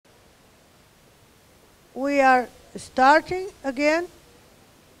we are starting again.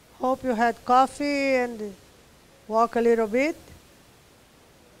 Hope you had coffee and walk a little bit.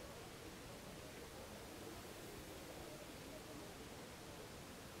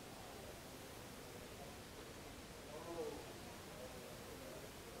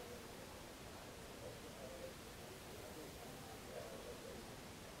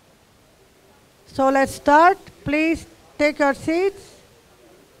 So let's start. Please take your seats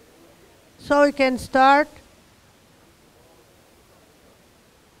so we can start.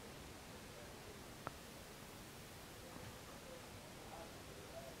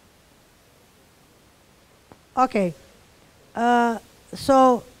 Okay.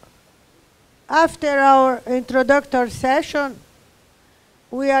 So after our introductory session,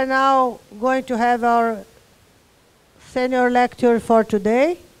 we are now going to have our senior lecture for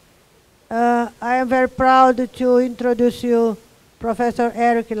today. I am very proud to introduce you Professor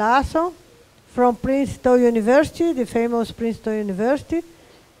Eric Larsson from Princeton University, the famous Princeton University.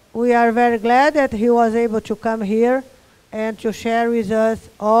 We are very glad that he was able to come here and to share with us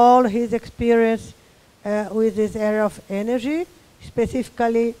all his experience with this area of energy,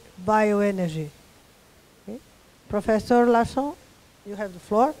 specifically bioenergy. Okay. Professor Larsson, you have the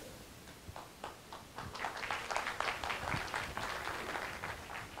floor.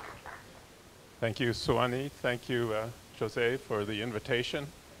 Thank you, Suani. Thank you, Jose, for the invitation.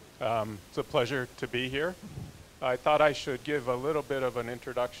 It's a pleasure to be here. I thought I should give a little bit of an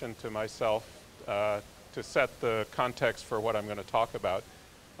introduction to myself to set the context for what I'm going to talk about.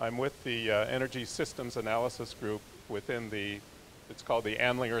 I'm with the Energy Systems Analysis Group within it's called the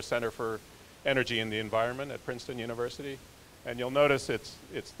Andlinger Center for Energy and the Environment at Princeton University. And you'll notice it's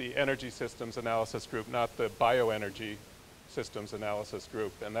the Energy Systems Analysis Group, not the Bioenergy Systems Analysis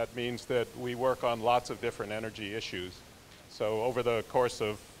Group, and that means that we work on lots of different energy issues. So over the course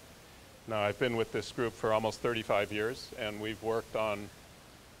of, now I've been with this group for almost 35 years, and we've worked on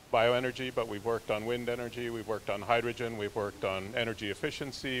bioenergy, but we've worked on wind energy, we've worked on hydrogen, we've worked on energy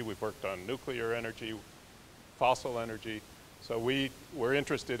efficiency, we've worked on nuclear energy, fossil energy. So we're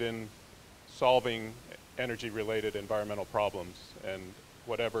interested in solving energy-related environmental problems and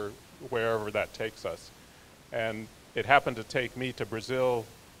wherever that takes us. And it happened to take me to Brazil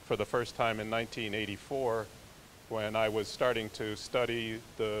for the first time in 1984 when I was starting to study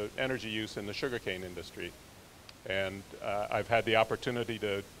the energy use in the sugarcane industry. And I've had the opportunity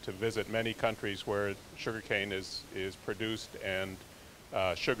to visit many countries where sugarcane is produced and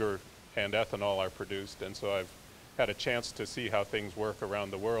sugar and ethanol are produced. And so I've had a chance to see how things work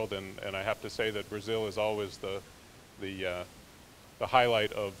around the world. And I have to say that Brazil is always the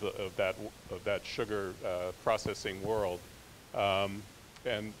highlight of that sugar processing world.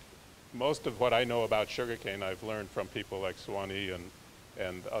 And most of what I know about sugarcane I've learned from people like Suani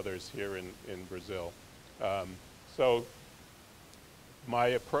and others here in Brazil. So my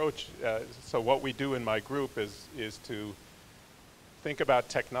approach, so what we do in my group is to think about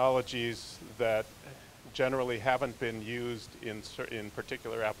technologies that generally haven't been used in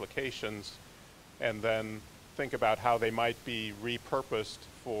particular applications, and then think about how they might be repurposed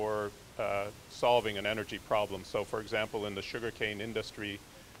for solving an energy problem. So for example, in the sugarcane industry,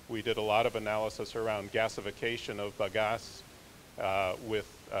 we did a lot of analysis around gasification of bagasse with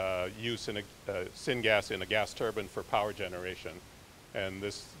use in syngas in a gas turbine for power generation. And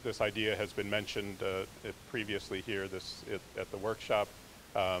this idea has been mentioned previously here at the workshop.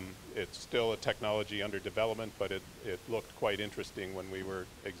 It's still a technology under development, but it looked quite interesting when we were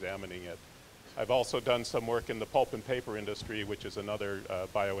examining it. I've also done some work in the pulp and paper industry, which is another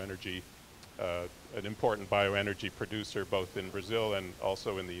bioenergy, an important bioenergy producer both in Brazil and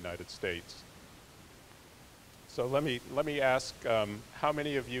also in the United States. So let me ask, how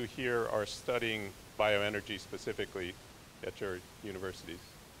many of you here are studying bioenergy specifically at your universities?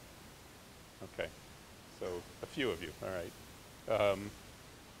 Okay, so a few of you, all right.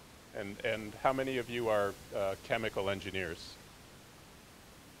 And how many of you are chemical engineers?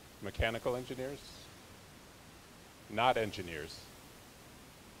 Mechanical engineers? Not engineers.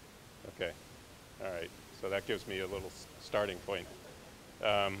 Okay, all right. So that gives me a little starting point.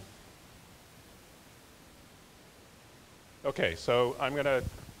 Okay, so I'm going to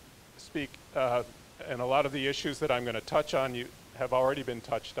speak, and a lot of the issues that I'm going to touch on have already been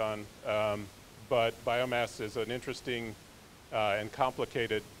touched on, but biomass is an interesting and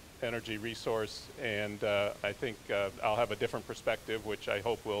complicated energy resource, and I think I'll have a different perspective, which I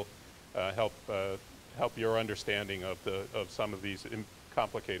hope will help your understanding of some of these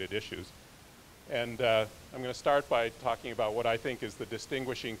complicated issues. And I'm going to start by talking about what I think is the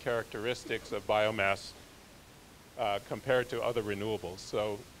distinguishing characteristics of biomass compared to other renewables.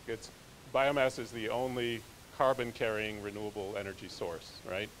 So it's biomass is the only carbon-carrying renewable energy source,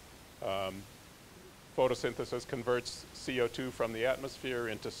 right? Photosynthesis converts CO2 from the atmosphere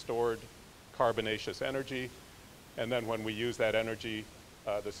into stored carbonaceous energy, and then when we use that energy,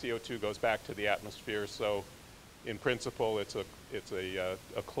 the CO2 goes back to the atmosphere. So, in principle, it's a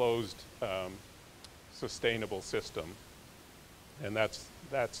closed, sustainable system, and that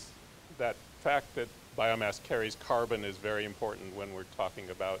fact that biomass carries carbon is very important when we're talking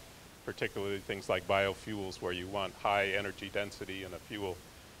about particularly things like biofuels, where you want high energy density in a fuel.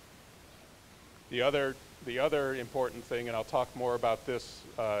 The other important thing, and I'll talk more about this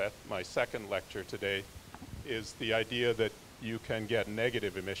at my second lecture today, is the idea that you can get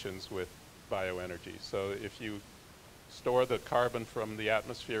negative emissions with bioenergy. So if you store the carbon from the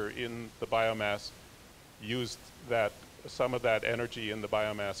atmosphere in the biomass, use some of that energy in the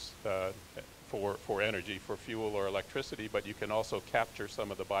biomass for energy, for fuel or electricity, but you can also capture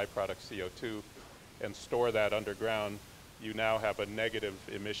some of the byproduct CO2 and store that underground. You now have a negative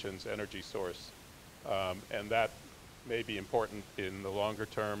emissions energy source. And that may be important in the longer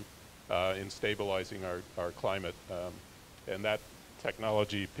term in stabilizing our climate. And that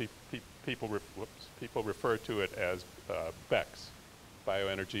technology, people refer to it as BECCS,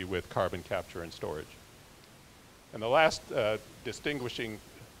 bioenergy with carbon capture and storage. And the last distinguishing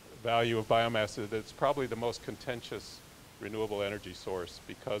value of biomass is that it's probably the most contentious renewable energy source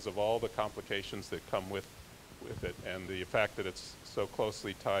because of all the complications that come with it and the fact that it's so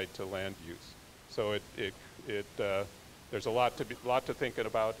closely tied to land use. So there's a lot to think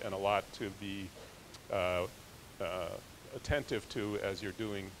about and a lot to be attentive to as you're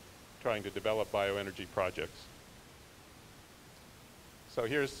trying to develop bioenergy projects. So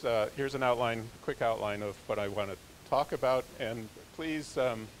here's an quick outline of what I want to talk about, and please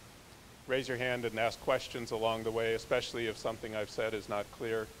raise your hand and ask questions along the way, especially if something I've said is not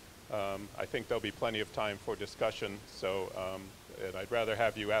clear. I think there'll be plenty of time for discussion, so and I'd rather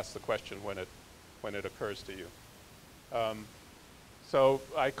have you ask the question when it occurs to you. So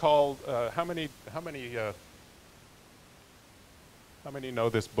I called, how many know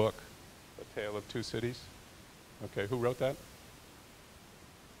this book, A Tale of Two Cities? Okay, who wrote that?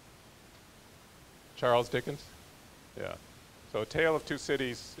 Charles Dickens? Yeah. So A Tale of Two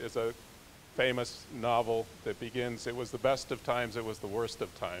Cities is a famous novel that begins, it was the best of times, it was the worst of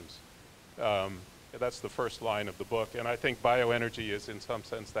times. That's the first line of the book, and I think bioenergy is in some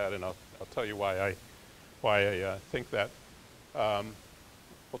sense that, and I'll tell you why I think that.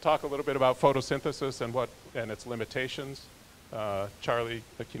 We'll talk a little bit about photosynthesis and its limitations. Charlie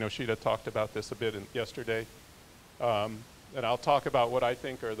Kinoshita talked about this a bit yesterday. And I'll talk about what I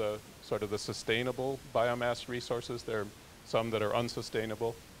think are the sort of the sustainable biomass resources. There are some that are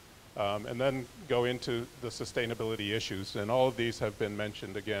unsustainable. And then go into the sustainability issues. And all of these have been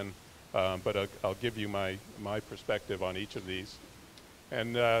mentioned again, but I'll give you my perspective on each of these.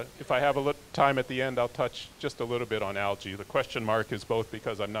 And if I have a time at the end, I'll touch just a little bit on algae. The question mark is both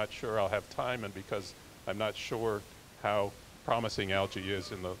because I'm not sure I'll have time and because I'm not sure how promising algae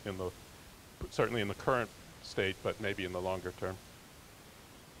is certainly in the current state, but maybe in the longer term.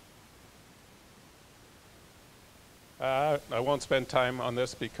 I won't spend time on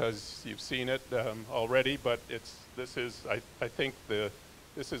this because you've seen it already, but this is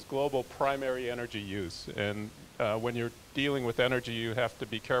global primary energy use. And when you're dealing with energy, you have to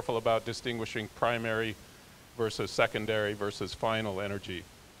be careful about distinguishing primary versus secondary versus final energy.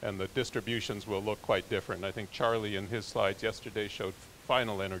 And the distributions will look quite different. I think Charlie in his slides yesterday showed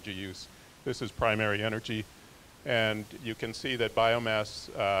final energy use. This is primary energy. And you can see that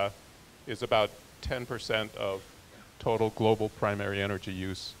biomass is about 10% of total global primary energy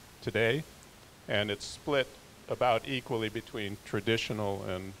use today. And it's split about equally between traditional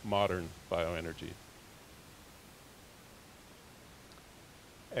and modern bioenergy.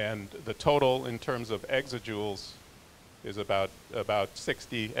 And the total in terms of exajoules is about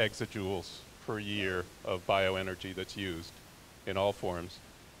 60 exajoules per year of bioenergy that's used in all forms.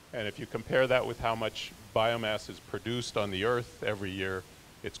 And if you compare that with how much biomass is produced on the Earth every year,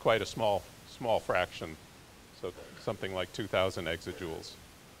 it's quite a small fraction. So something like 2,000 exajoules.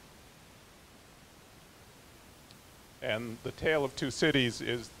 And the tale of two cities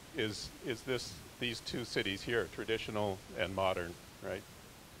is these two cities here, traditional and modern, right?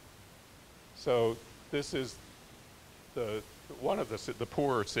 So this is one of the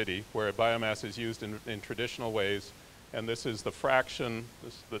poorer city where biomass is used in traditional ways, and this is the fraction.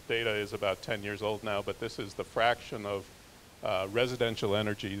 The data is about 10 years old now, but this is the fraction of residential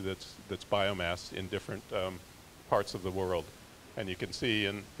energy that's biomass in different parts of the world. And you can see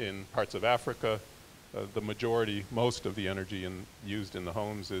in parts of Africa, the majority, most of the energy used in the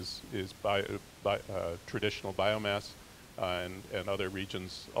homes is traditional biomass, and other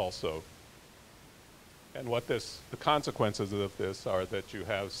regions also. And the consequences of this are that you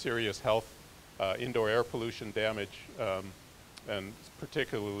have serious health, indoor air pollution damage, and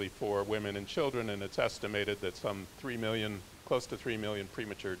particularly for women and children, and it's estimated that close to 3 million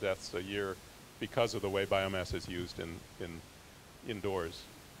premature deaths a year because of the way biomass is used indoors.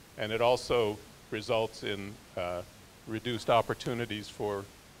 And it also results in reduced opportunities for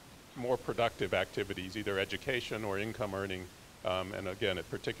more productive activities, either education or income earning, and again, it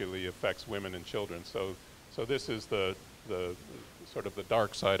particularly affects women and children. So this is the sort of the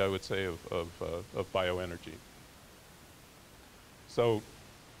dark side, I would say, of bioenergy. So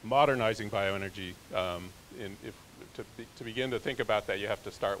modernizing bioenergy, to begin to think about that, you have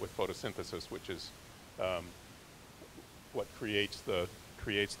to start with photosynthesis, which is what creates the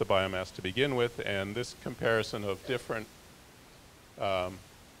biomass to begin with. And this comparison of different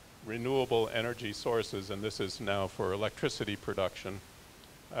renewable energy sources, and this is now for electricity production,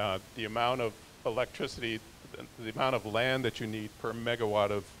 the amount of electricity, the amount of land that you need per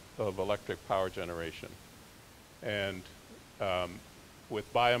megawatt of electric power generation. And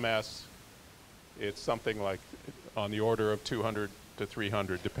with biomass, it's something like on the order of 200 to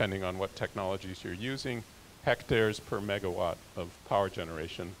 300, depending on what technologies you're using, hectares per megawatt of power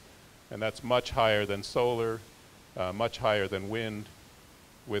generation. And that's much higher than solar, much higher than wind.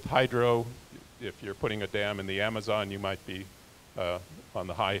 With hydro, if you're putting a dam in the Amazon, you might be on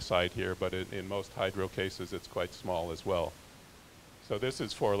the high side here, but in most hydro cases, it's quite small as well. So this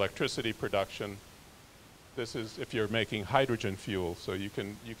is for electricity production. This is if you're making hydrogen fuel, so you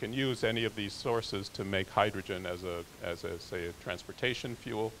can use any of these sources to make hydrogen as say a transportation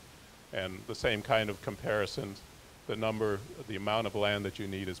fuel, and the same kind of comparisons. The amount of land that you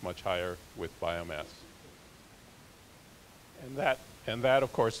need is much higher with biomass, and that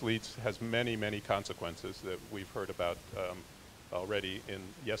of course has many consequences that we've heard about already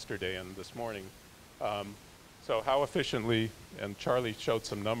yesterday and this morning. So how efficiently, and Charlie showed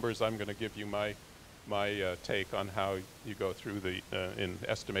some numbers. I'm going to give you my take on how you go through in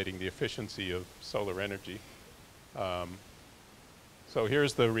estimating the efficiency of solar energy. So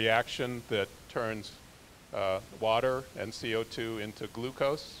here's the reaction that turns water and CO2 into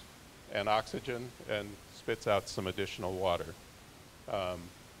glucose and oxygen and spits out some additional water.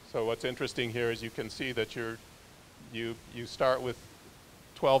 So what's interesting here is you can see that you start with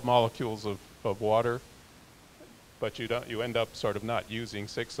 12 molecules of water, but you end up sort of not using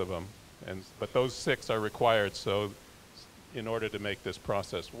 6 of them. But those 6 are required in order to make this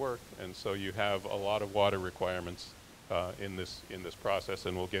process work, and so you have a lot of water requirements in this process,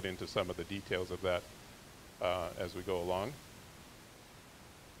 and we'll get into some of the details of that as we go along.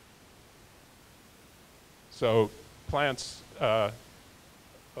 So plants of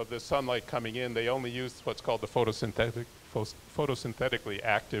the sunlight coming in, they only use what's called the photosynthetically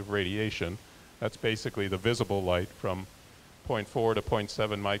active radiation. That's basically the visible light from 0.4 to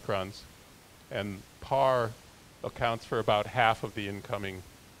 0.7 microns. And PAR accounts for about half of the incoming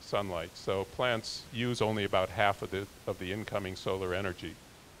sunlight. So plants use only about half of the incoming solar energy.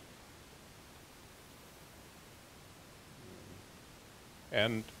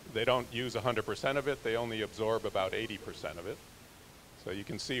 And they don't use 100% of it, they only absorb about 80% of it. So you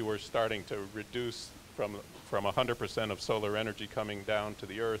can see we're starting to reduce from 100% of solar energy coming down to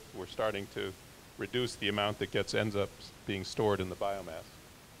the earth, we're starting to reduce the amount that ends up being stored in the biomass.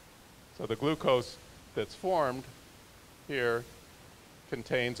 So the glucose that's formed here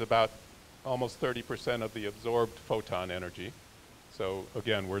contains about almost 30% of the absorbed photon energy. So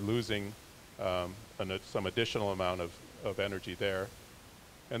again, we're losing some additional amount of energy there.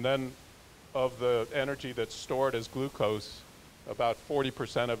 And then of the energy that's stored as glucose, about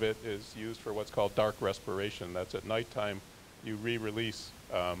 40% of it is used for what's called dark respiration. That's at nighttime, you re-release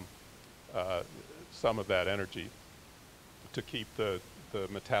some of that energy to keep the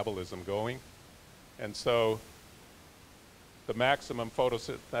metabolism going. And so the maximum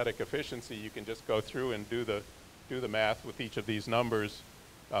photosynthetic efficiency, you can just go through and do the math with each of these numbers,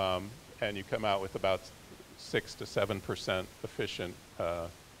 and you come out with about 6 to 7% efficient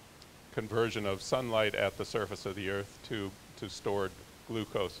conversion of sunlight at the surface of the earth to stored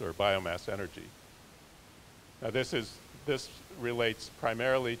glucose or biomass energy. Now this relates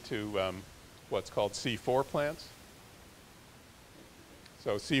primarily to what's called C4 plants.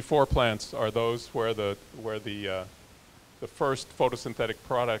 So C4 plants are those where the first photosynthetic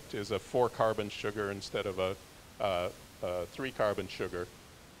product is a 4-carbon sugar instead of a 3-carbon sugar.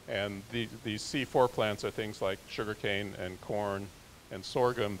 And these C4 plants are things like sugarcane and corn and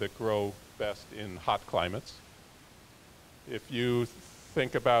sorghum that grow best in hot climates. If you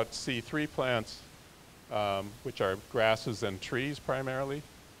think about C3 plants, which are grasses and trees primarily,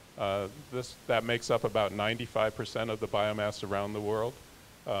 that makes up about 95% of the biomass around the world.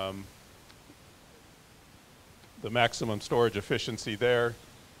 The maximum storage efficiency there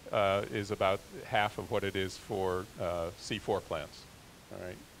is about half of what it is for C4 plants. All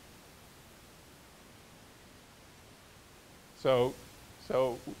right.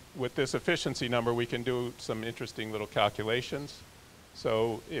 So with this efficiency number, we can do some interesting little calculations.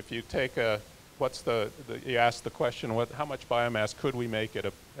 So if you take you ask the question, how much biomass could we make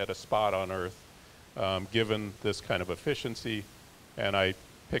at a spot on Earth, given this kind of efficiency? And I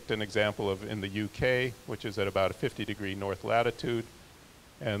picked an example in the UK, which is at about a 50-degree north latitude,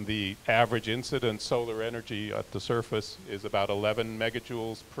 and the average incident solar energy at the surface is about 11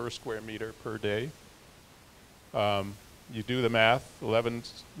 megajoules per square meter per day. You do the math, 11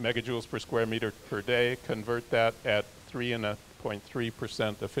 megajoules per square meter per day, convert that at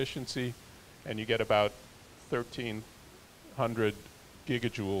 3.3% efficiency, and you get about 1,300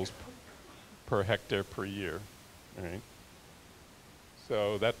 gigajoules per hectare per year. All right.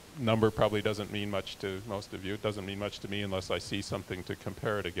 So that number probably doesn't mean much to most of you. It doesn't mean much to me unless I see something to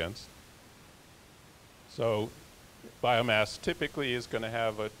compare it against. So biomass typically is going to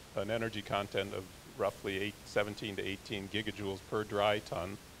have an energy content of roughly 17 to 18 gigajoules per dry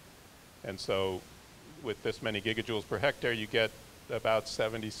ton. And so with this many gigajoules per hectare, you get about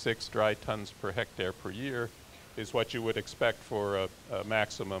 76 dry tons per hectare per year is what you would expect for a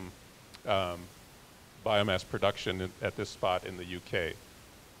maximum biomass production at this spot in the UK.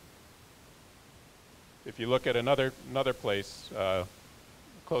 If you look at another place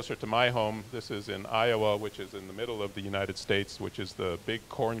closer to my home, this is in Iowa, which is in the middle of the United States, which is the big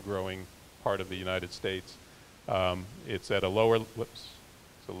corn growing part of the United States. It's at a lower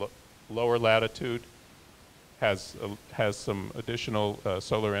latitude, has some additional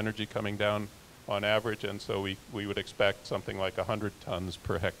solar energy coming down on average, and so we would expect something like 100 tons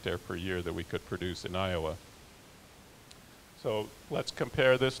per hectare per year that we could produce in Iowa. So let's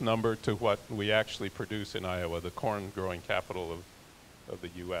compare this number to what we actually produce in Iowa, the corn growing capital of the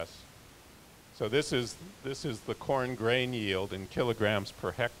US. So this is the corn grain yield in kilograms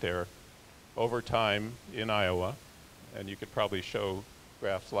per hectare over time in Iowa, and you could probably show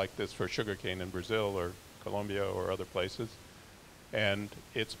graphs like this for sugarcane in Brazil or Colombia or other places. And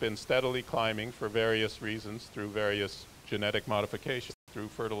it's been steadily climbing for various reasons, through various genetic modifications, through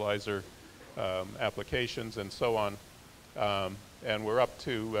fertilizer applications and so on. And we're up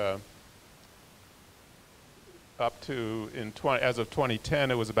to as of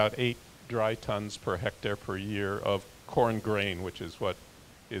 2010, it was about 8 dry tons per hectare per year of corn grain, which is what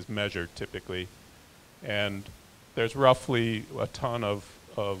is measured typically. And there's roughly a ton of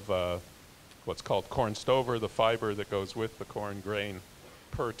what's called corn stover, the fiber that goes with the corn grain,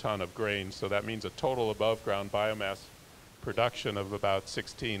 per ton of grain. So that means a total above ground biomass production of about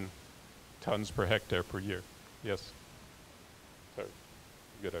 16 tons per hectare per year. Yes? Sorry,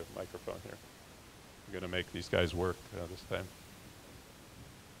 you got a microphone here. I'm going to make these guys work this time.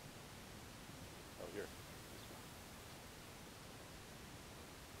 Oh, here.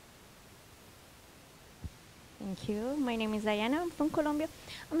 Thank you. My name is Diana. I'm from Colombia.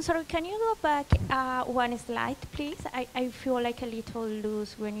 I'm sorry, can you go back one slide, please? I feel like a little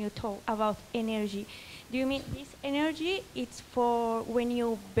loose when you talk about energy. Do you mean this energy? It's for when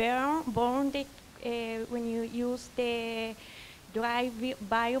you burn the, when you use the dry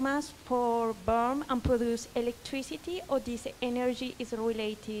biomass for burn and produce electricity, or this energy is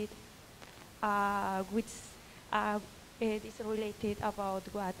related is related about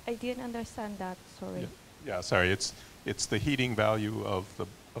what? I didn't understand that. Sorry. Yeah, sorry. It's the heating value of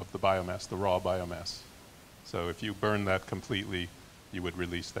the biomass, the raw biomass. So if you burn that completely, you would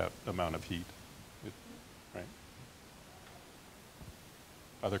release that amount of heat. Right.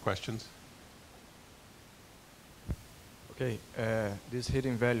 Other questions? Okay. This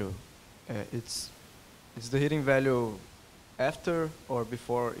heating value, it's the heating value after or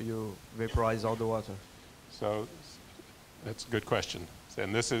before you vaporize all the water? So that's a good question,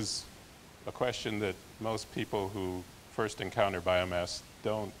 and this is a question that most people who first encounter biomass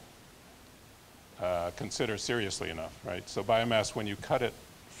don't consider seriously enough, right? So biomass, when you cut it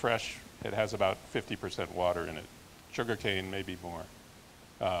fresh, it has about 50% water in it. Sugarcane, maybe more.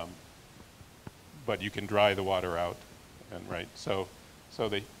 But you can dry the water out, and right? So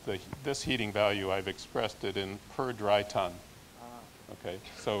this heating value, I've expressed it in per dry ton. Okay,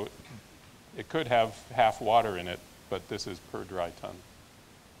 so it could have half water in it, but this is per dry ton.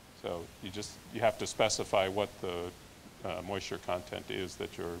 So you have to specify what the moisture content is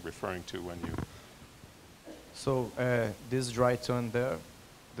that you're referring to when you... So this dry ton there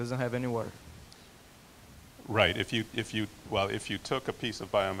doesn't have any water. Right. If you took a piece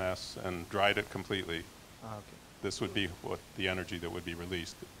of biomass and dried it completely, Okay. this would be what the energy that would be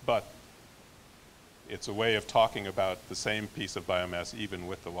released. But it's a way of talking about the same piece of biomass even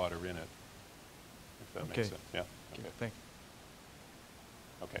with the water in it. If that makes sense. Yeah. Okay. Thank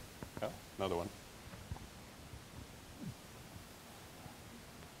you. Okay. Yeah, another one.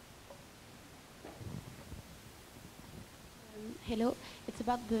 Hello, it's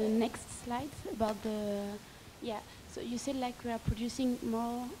about the next slide, about the, so you said like we are producing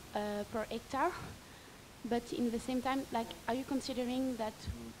more per hectare, but in the same time, like, are you considering that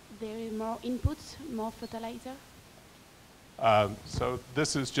there is more inputs, more fertilizer? So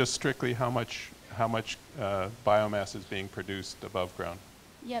this is just strictly how much biomass is being produced above ground.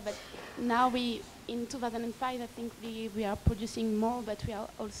 Yeah, but now in 2005, I think we are producing more, but we are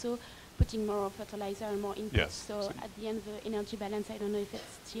also putting more fertilizer and more inputs. Yes. So at the end, the energy balance, I don't know if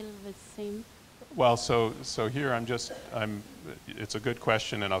it's still the same. Well, so here it's a good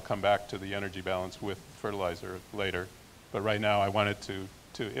question, and I'll come back to the energy balance with fertilizer later. But right now, I wanted to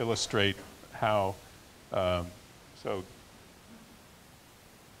illustrate how, let's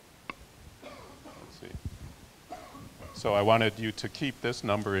see. So I wanted you to keep this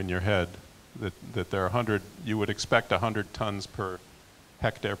number in your head, that there are you would expect 100 tons per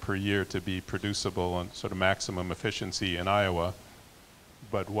hectare per year to be producible on sort of maximum efficiency in Iowa,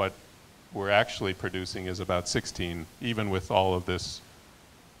 but what we're actually producing is about 16, even with all of this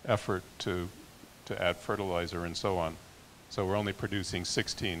effort to add fertilizer and so on. So we're only producing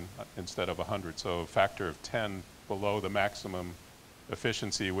 16 instead of 100, so a factor of 10 below the maximum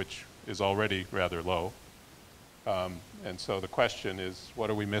efficiency, which is already rather low. And so the question is,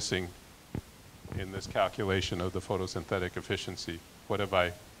 what are we missing in this calculation of the photosynthetic efficiency? What have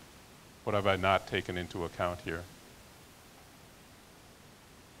I not taken into account here?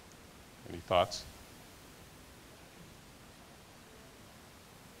 Any thoughts?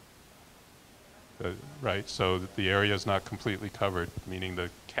 Right, so the area is not completely covered, meaning the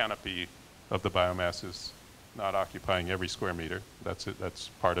canopy of the biomass is not occupying every square meter. That's it. That's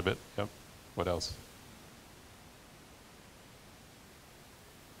part of it. Yep. What else?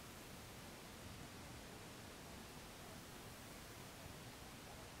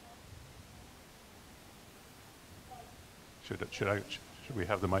 Should we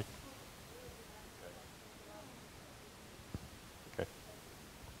have the mic? Okay.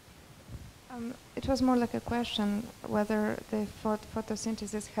 It was more like a question whether the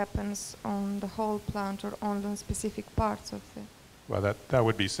photosynthesis happens on the whole plant or only on specific parts of the... Well, that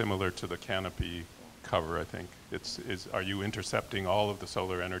would be similar to the canopy cover, I think. Are you intercepting all of the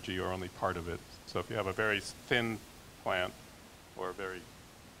solar energy or only part of it? So if you have a very thin plant or a very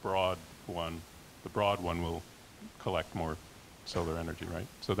broad one, the broad one will collect more solar energy, right?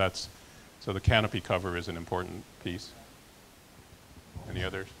 So the canopy cover is an important piece. Any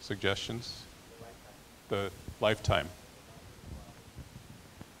other suggestions? The lifetime.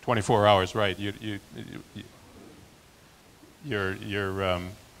 24 hours, right?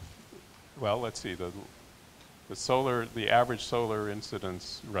 Well, let's see, the average solar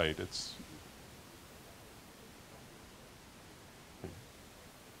incidence, right? It's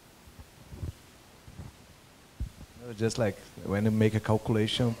just like when you make a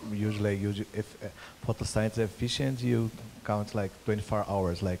calculation, usually if photosynthesis is efficient, you count like 24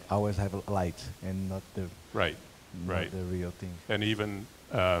 hours, like hours have a light and not the the real thing. And even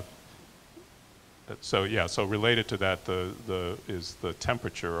so related to that, is the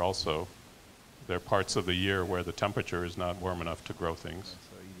temperature also. There are parts of the year where the temperature is not warm enough to grow things,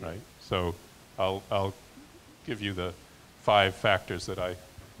 right? So I'll give you the 5 factors that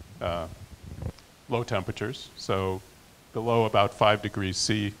low temperatures. So below about 5 degrees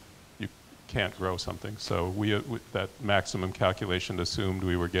C, you can't grow something. So that maximum calculation assumed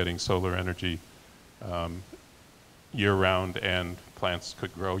we were getting solar energy year-round and plants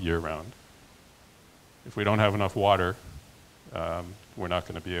could grow year-round. If we don't have enough water, we're not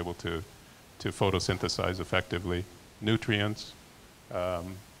going to be able to photosynthesize effectively. Nutrients,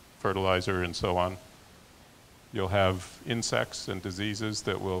 fertilizer, and so on. You'll have insects and diseases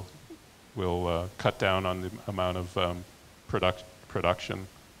that will cut down on the amount of production,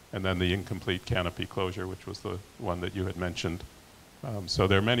 and then the incomplete canopy closure, which was the one that you had mentioned. So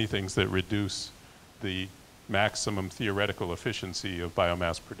there are many things that reduce the maximum theoretical efficiency of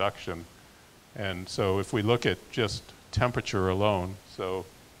biomass production. And so if we look at just temperature alone, so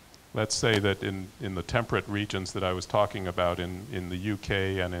let's say that in the temperate regions that I was talking about in the UK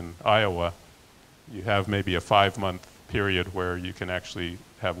and in Iowa, you have maybe a 5-month period where you can actually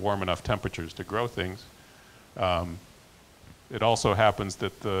have warm enough temperatures to grow things. It also happens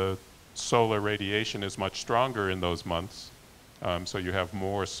that the solar radiation is much stronger in those months, so you have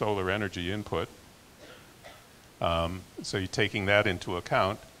more solar energy input. So you're taking that into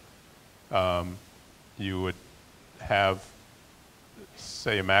account, you would have,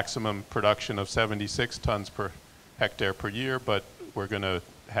 say, a maximum production of 76 tons per hectare per year, but we're going to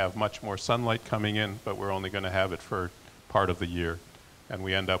have much more sunlight coming in, but we're only going to have it for part of the year. And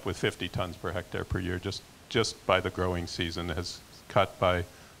we end up with 50 tons per hectare per year just by the growing season, has cut by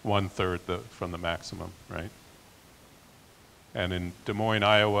 1/3 from the maximum, right? And in Des Moines,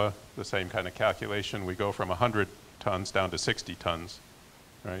 Iowa, the same kind of calculation. We go from 100 tons down to 60 tons,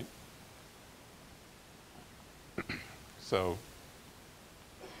 right? So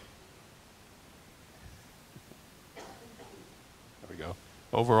there we go.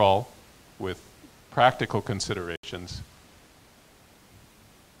 Overall, with practical considerations,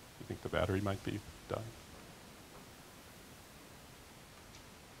 I think the battery might be done.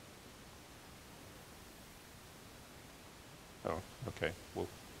 Oh, okay. We'll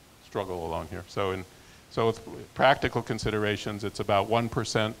struggle along here. So with practical considerations, it's about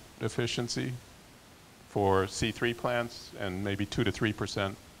 1% efficiency for C3 plants and maybe 2 to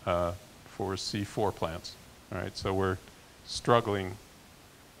 3% for C4 plants. All right. So we're struggling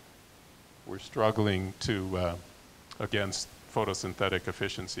to against photosynthetic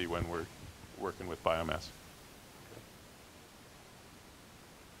efficiency when we're working with biomass. Okay.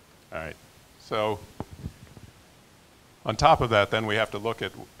 All right. So on top of that, then we have to look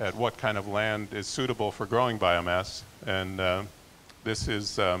at what kind of land is suitable for growing biomass. And this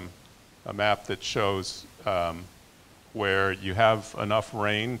is a map that shows where you have enough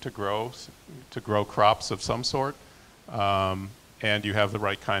rain to grow crops of some sort, and you have the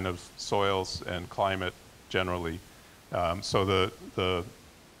right kind of soils and climate generally. So the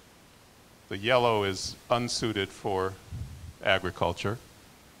yellow is unsuited for agriculture.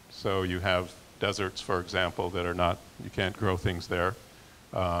 So you have deserts, for example, that are not, you can't grow things there.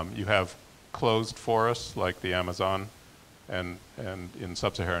 You have closed forests like the Amazon, and in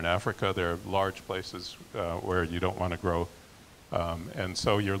sub-Saharan Africa, there are large places where you don't want to grow. And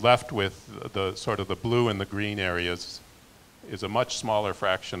so you're left with the sort of the blue and the green areas is a much smaller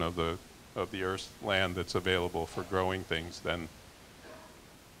fraction of the Earth's land that's available for growing things than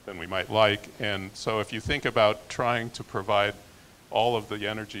we might like. And so if you think about trying to provide all of the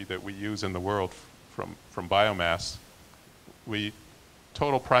energy that we use in the world from biomass,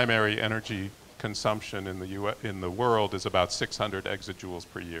 total primary energy consumption in the world is about 600 exajoules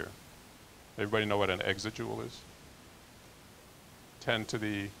per year. Everybody know what an exajoule is? 10 to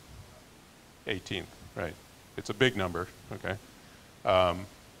the 18th, right? It's a big number, okay?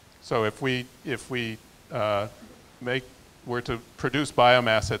 So if we were to produce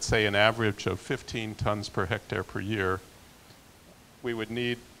biomass at, say, an average of 15 tons per hectare per year, we would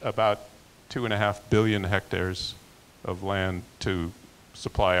need about 2.5 billion hectares of land to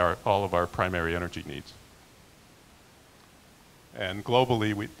supply all of our primary energy needs. And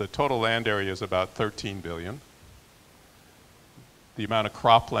globally, the total land area is about 13 billion. The amount of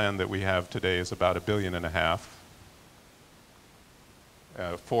cropland that we have today is about 1.5 billion.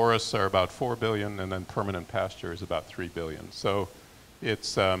 Forests are about 4 billion, and then permanent pasture is about 3 billion. So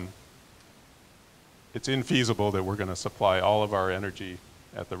it's infeasible that we're going to supply all of our energy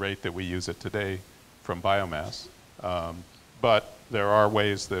at the rate that we use it today from biomass. But there are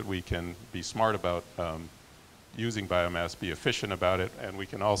ways that we can be smart about using biomass, be efficient about it, and we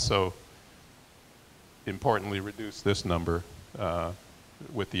can also, importantly, reduce this number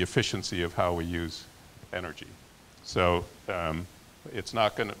with the efficiency of how we use energy. So it's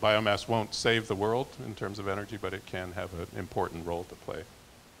not going to, biomass won't save the world in terms of energy, but it can have an important role to play.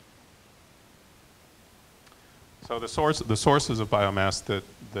 So the sources of biomass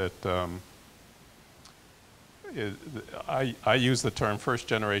I use the term first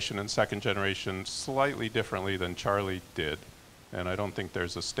generation and second generation slightly differently than Charlie did, and I don't think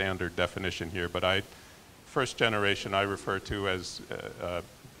there's a standard definition here, but first generation I refer to as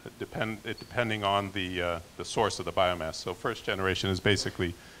depending on the source of the biomass. So first generation is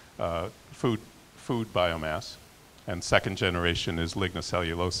basically food biomass, and second generation is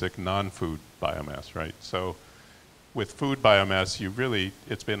lignocellulosic non-food biomass, right? So with food biomass,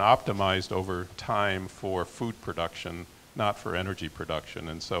 it's been optimized over time for food production, not for energy production.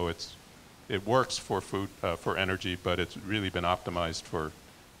 And so it works for food, for energy, but it's really been optimized for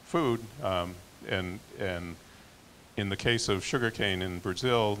food. And in the case of sugarcane in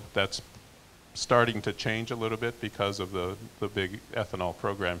Brazil, that's starting to change a little bit because of the big ethanol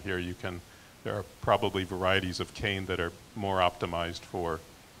program here. You can there are probably varieties of cane that are more optimized for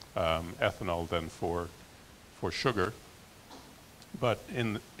ethanol than for sugar. But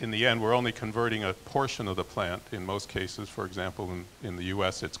in the end, we're only converting a portion of the plant. In most cases, for example, in the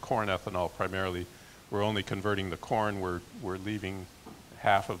U.S., it's corn ethanol primarily. We're only converting the corn. We're leaving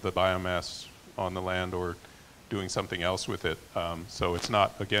half of the biomass on the land or doing something else with it. So it's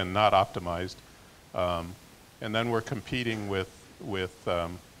not, again, not optimized. And then we're competing with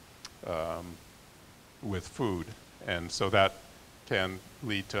food. And so that can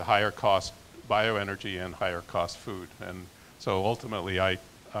lead to higher cost bioenergy and higher cost food. And so ultimately, I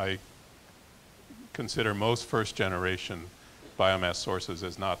consider most first generation biomass sources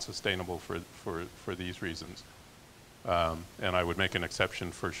as not sustainable for these reasons. And I would make an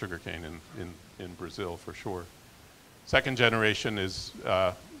exception for sugarcane in Brazil for sure. Second generation is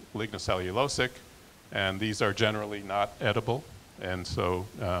lignocellulosic, and these are generally not edible, and so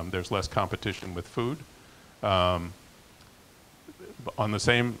there's less competition with food. On the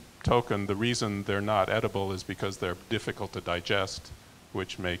same token, the reason they're not edible is because they're difficult to digest,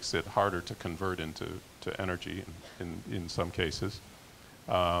 which makes it harder to convert into energy in some cases.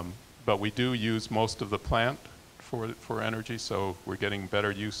 But we do use most of the plant for energy, so we're getting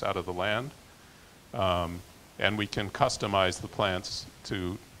better use out of the land. And we can customize the plants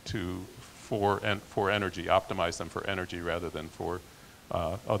for energy, optimize them for energy rather than for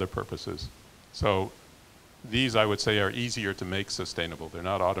other purposes. So these, I would say, are easier to make sustainable. They're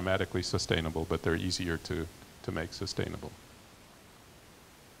not automatically sustainable, but they're easier to make sustainable.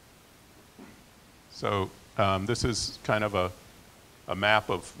 So this is kind of a map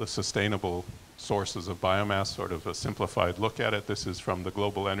of the sustainable sources of biomass, sort of a simplified look at it. This is from the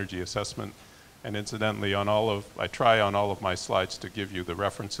Global Energy Assessment. And incidentally, I try on all of my slides to give you the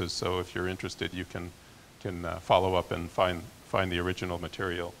references, so if you're interested, you can follow up and find the original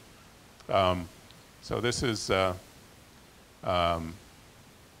material. So this is, for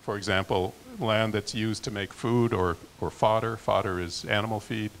example, land that's used to make food or fodder. Fodder is animal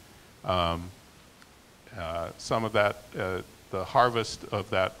feed. Some of that, the harvest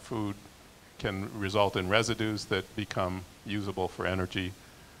of that food can result in residues that become usable for energy.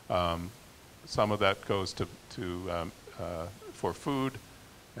 Some of that goes for food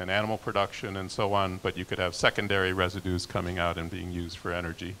and animal production and so on, but you could have secondary residues coming out and being used for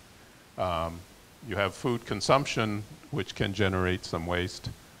energy. You have food consumption, which can generate some waste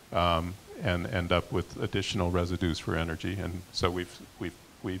and end up with additional residues for energy. And so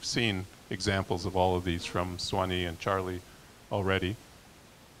we've seen examples of all of these from Swanee and Charlie already.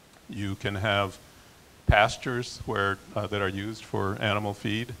 You can have pastures that are used for animal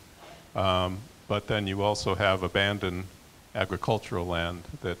feed, but then you also have abandoned agricultural land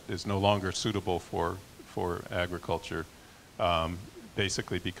that is no longer suitable for agriculture,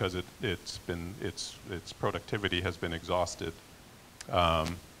 basically because its productivity has been exhausted,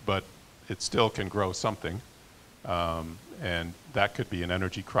 but it still can grow something, and that could be an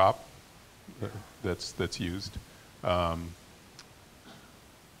energy crop that's used.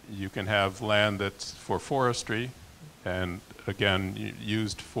 You can have land that's for forestry, and again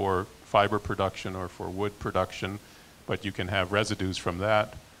used for fiber production or for wood production, but you can have residues from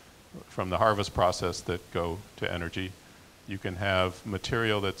that, from the harvest process, that go to energy. You can have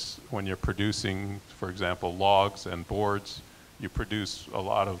material that's, when you're producing, for example, logs and boards, you produce a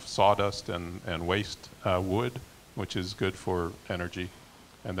lot of sawdust and waste wood, which is good for energy.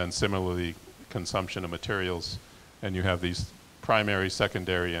 And then similarly, consumption of materials, and you have these primary,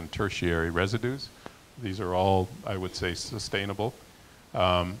 secondary, and tertiary residues. These are all, I would say, sustainable.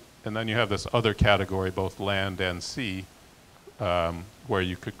 And then you have this other category, both land and sea, where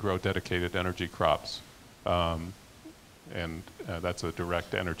you could grow dedicated energy crops. And that's a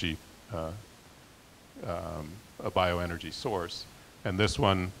direct energy, a bioenergy source. And this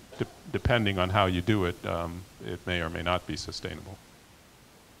one, depending on how you do it, it may or may not be sustainable.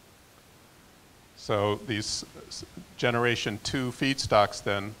 So these generation 2 feedstocks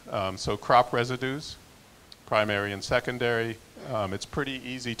then, so crop residues, primary and secondary, it's pretty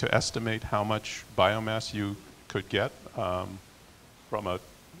easy to estimate how much biomass you could get from a,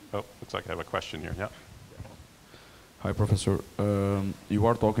 oh, looks like I have a question here, yeah. Hi, Professor. You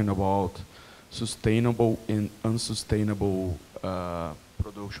are talking about sustainable and unsustainable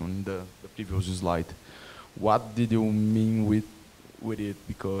production in the previous slide. What did you mean with it?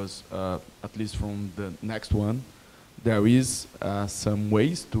 Because at least from the next one, there is some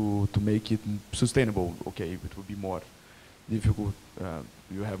ways to make it sustainable. Okay, it will be more difficult.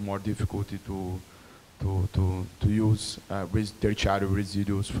 You have more difficulty to use tertiary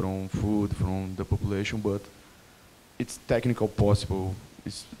residues from food, from the population, but it's technically possible.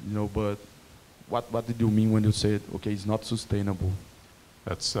 It's, but what did you mean when you said, okay, it's not sustainable?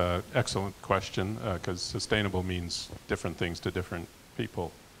 That's an excellent question, because sustainable means different things to different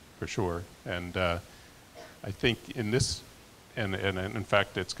people, for sure. And I think in this, and in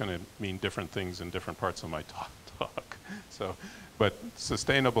fact, it's going to mean different things in different parts of my talk. So, but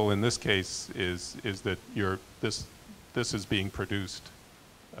sustainable in this case is that this is being produced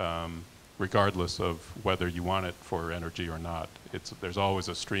regardless of whether you want it for energy or not. There's always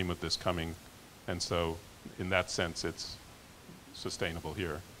a stream of this coming, and so in that sense, it's sustainable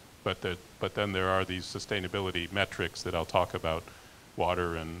here. But then there are these sustainability metrics that I'll talk about,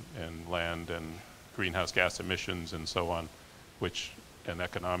 water and land and greenhouse gas emissions and so on, and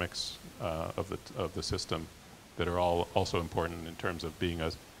economics of the system that are all also important in terms of being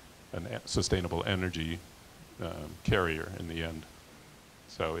a sustainable energy carrier in the end.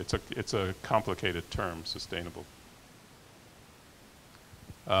 So it's a complicated term, sustainable.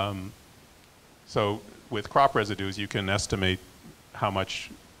 So with crop residues, you can estimate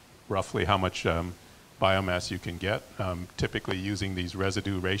roughly how much biomass you can get, typically using these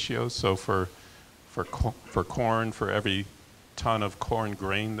residue ratios. So for corn, for every ton of corn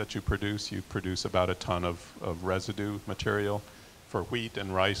grain that you produce about a ton of residue material. For wheat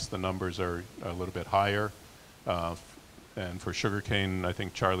and rice, the numbers are a little bit higher. And for sugarcane, I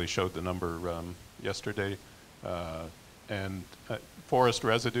think Charlie showed the number yesterday. And forest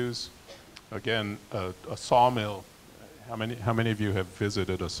residues, again, a sawmill. How many of you have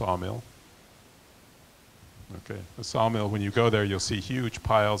visited a sawmill? Okay, a sawmill, when you go there, you'll see huge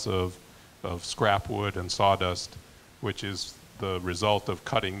piles of scrap wood and sawdust, which is the result of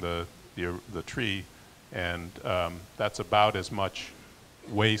cutting the tree, and that's about as much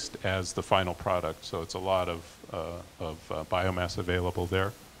waste as the final product. So it's a lot of biomass available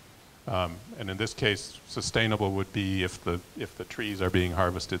there. And in this case, sustainable would be if the trees are being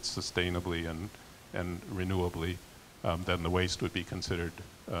harvested sustainably and renewably, then the waste would be considered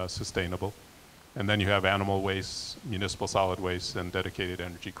sustainable. And then you have animal waste, municipal solid waste, and dedicated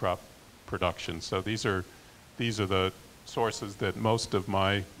energy crop production. So these are the sources that most of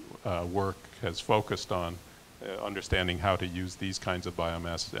my work has focused on, understanding how to use these kinds of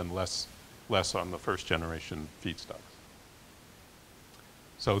biomass and less on the first generation feedstocks.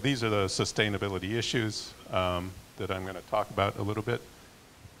 So these are the sustainability issues that I'm going to talk about a little bit.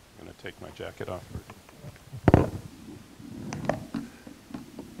 I'm going to take my jacket off.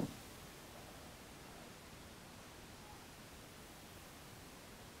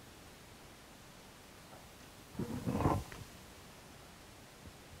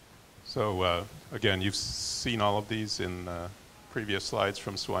 So again, you've seen all of these in previous slides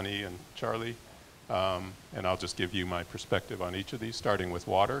from Swanee and Charlie. And I'll just give you my perspective on each of these, starting with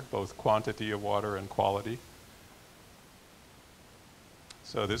water, both quantity of water and quality.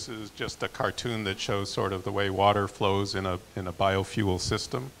 So this is just a cartoon that shows sort of the way water flows in a biofuel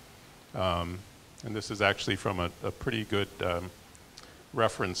system. And this is actually from a pretty good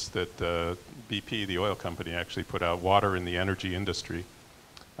reference that BP, the oil company, actually put out, Water in the Energy Industry.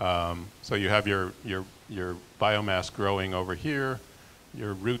 So you have your biomass growing over here.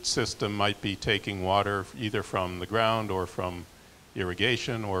 Your root system might be taking water either from the ground or from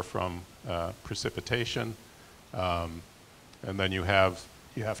irrigation or from precipitation. And then you have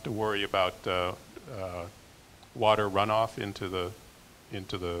to worry about water runoff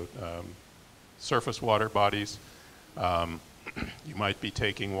into the surface water bodies. You might be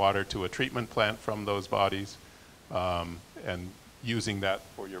taking water to a treatment plant from those bodies and using that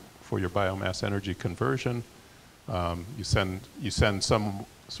for your biomass energy conversion. You send some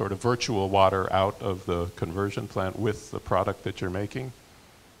sort of virtual water out of the conversion plant with the product that you're making.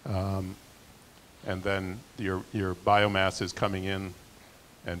 And then your biomass is coming in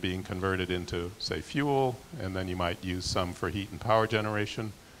and being converted into, say, fuel, and then you might use some for heat and power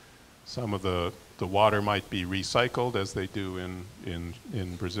generation. Some of the water might be recycled, as they do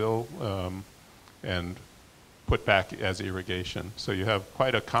in Brazil, and put back as irrigation. So you have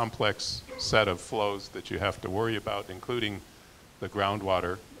quite a complex set of flows that you have to worry about, including the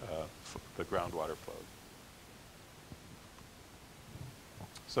groundwater flow.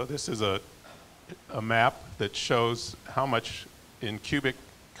 So this is a map that shows how much in cubic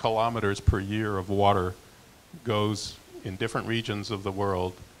kilometers per year of water goes in different regions of the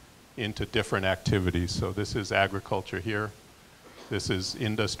world into different activities. So this is agriculture here, this is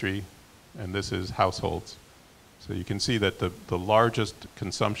industry, and this is households. So you can see that the largest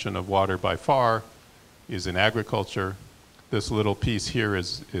consumption of water by far is in agriculture. This little piece here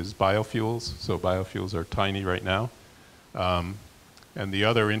is biofuels. So biofuels are tiny right now. And the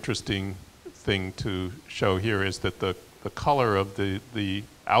other interesting thing to show here is that the color of the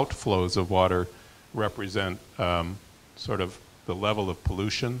outflows of water represent sort of the level of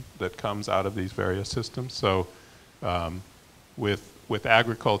pollution that comes out of these various systems. So with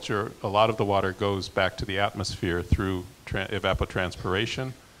agriculture, a lot of the water goes back to the atmosphere through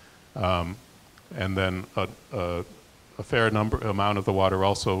evapotranspiration, and then a fair amount of the water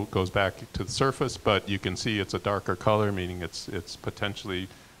also goes back to the surface, but you can see it's a darker color, meaning it's potentially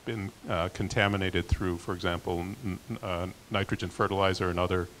been contaminated through, for example, nitrogen fertilizer and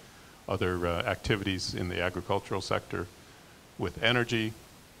other activities in the agricultural sector. With energy,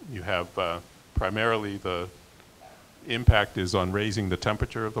 you have primarily the impact is on raising the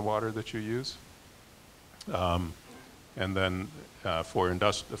temperature of the water that you use. And then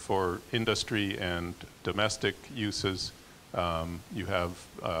for industry and domestic uses, you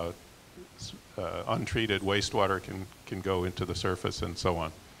have untreated wastewater can go into the surface and so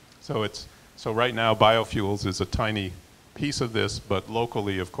on. So right now biofuels is a tiny piece of this, but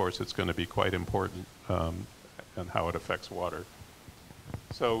locally, of course, it's going to be quite important and how it affects water.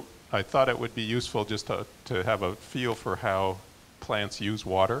 So I thought it would be useful just to have a feel for how plants use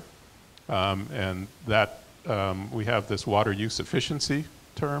water. And that we have this water use efficiency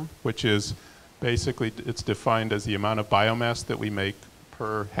term, which is basically, it's defined as the amount of biomass that we make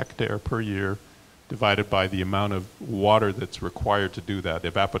per hectare per year divided by the amount of water that's required to do that,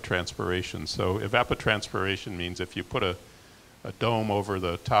 evapotranspiration. So evapotranspiration means if you put a dome over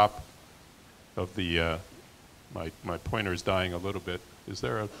the top of the, my pointer is dying a little bit. Is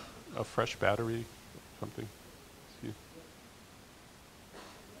there a fresh battery or something?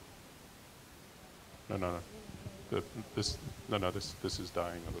 No. This is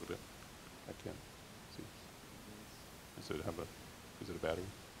dying a little bit. I can't see. Is it a battery?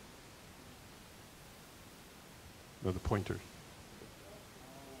 No, the pointer.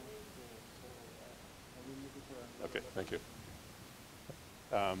 Okay, thank you.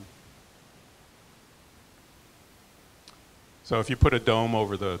 So if you put a dome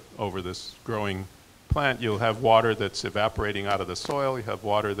over this growing plant, you'll have water that's evaporating out of the soil. You have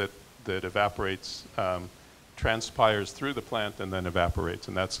water that evaporates, transpires through the plant and then evaporates,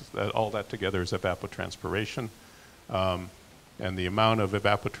 and all that together is evapotranspiration. And the amount of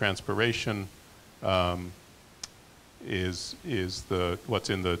evapotranspiration is what's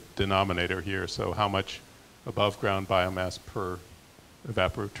in the denominator here. So how much above ground biomass per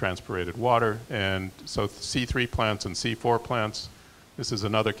evapotranspirated water. And so C3 plants and C4 plants, this is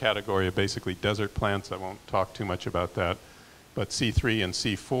another category of basically desert plants. I won't talk too much about that. But C3 and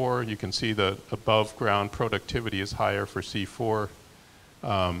C4, you can see the above ground productivity is higher for C4,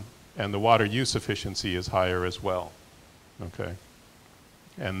 and the water use efficiency is higher as well. Okay.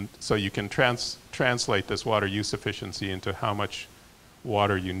 And so you can translate this water use efficiency into how much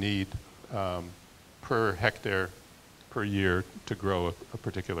water you need per hectare per year to grow a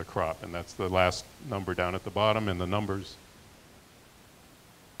particular crop. And that's the last number down at the bottom, and the numbers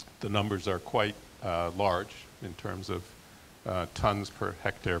are quite large in terms of tons per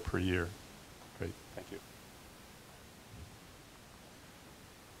hectare per year. Great, thank you.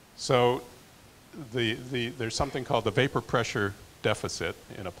 So there's something called the vapor pressure deficit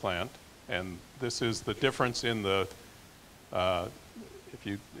in a plant, and this is the difference in the, how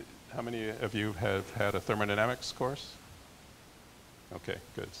many of you have had a thermodynamics course? Okay,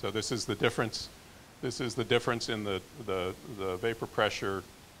 good. So this is the difference in the vapor pressure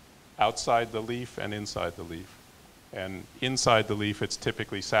outside the leaf and inside the leaf. And inside the leaf, it's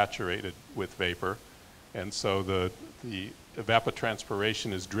typically saturated with vapor. And so the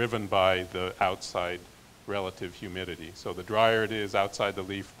evapotranspiration is driven by the outside relative humidity. So the drier it is outside the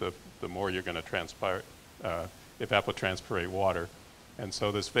leaf, the more you're going to evapotranspirate water. And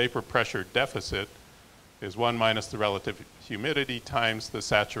so this vapor pressure deficit is 1 minus the relative humidity times the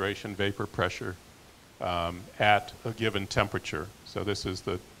saturation vapor pressure at a given temperature. So this is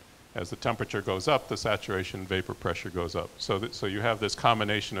as the temperature goes up, the saturation vapor pressure goes up. So you have this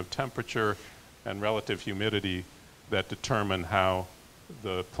combination of temperature and relative humidity that determine how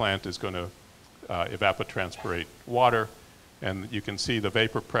the plant is going to evapotranspirate water. And you can see the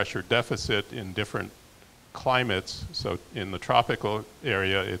vapor pressure deficit in different climates. So in the tropical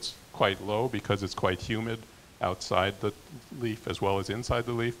area, it's quite low because it's quite humid outside the leaf as well as inside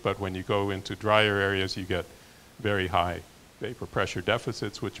the leaf. But when you go into drier areas, you get very high vapor pressure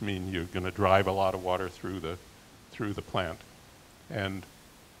deficits, which mean you're going to drive a lot of water through the plant. And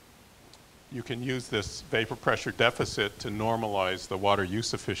you can use this vapor pressure deficit to normalize the water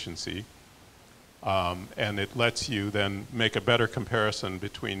use efficiency. And it lets you then make a better comparison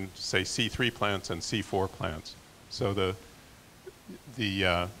between, say, C3 plants and C4 plants. So the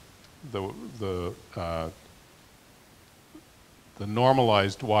the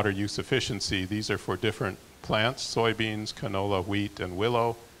normalized water use efficiency, these are for different plants, soybeans, canola, wheat, and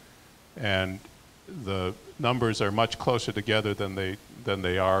willow. And the numbers are much closer together than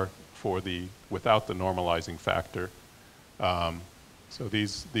they are for without the normalizing factor. So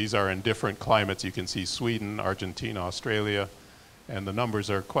these are in different climates. You can see Sweden, Argentina, Australia, and the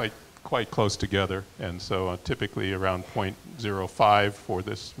numbers are quite close together. And so typically around 0.05 for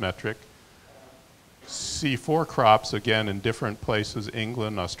this metric. C4 crops, again, in different places,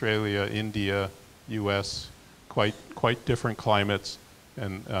 England, Australia, India, US, quite different climates.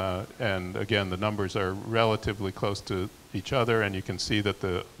 And again, the numbers are relatively close to each other, and you can see that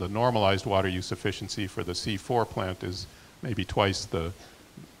the normalized water use efficiency for the C4 plant is maybe twice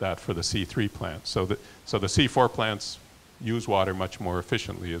that for the C3 plant. So the C4 plants use water much more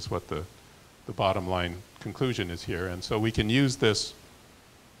efficiently is what the bottom line conclusion is here. And so we can use this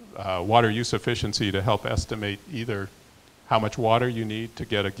water use efficiency to help estimate either how much water you need to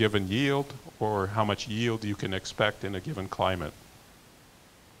get a given yield or how much yield you can expect in a given climate.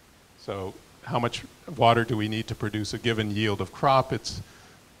 So how much water do we need to produce a given yield of crop? It's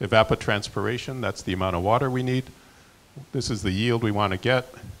evapotranspiration, that's the amount of water we need. This is the yield we want to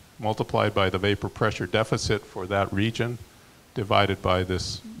get, multiplied by the vapor pressure deficit for that region, divided by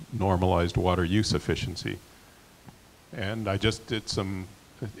this normalized water use efficiency. And I just did some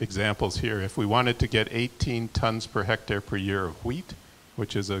examples here. If we wanted to get 18 tons per hectare per year of wheat,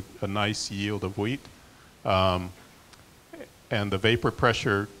 which is a nice yield of wheat, and the vapor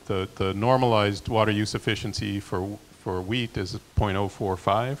pressure, the normalized water use efficiency for wheat is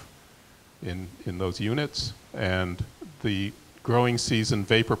 0.045 in those units. And the growing season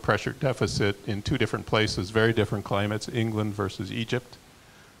vapor pressure deficit in two different places, very different climates, England versus Egypt.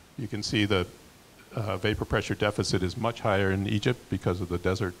 You can see the vapor pressure deficit is much higher in Egypt because of the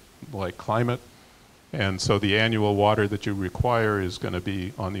desert-like climate. And so the annual water that you require is going to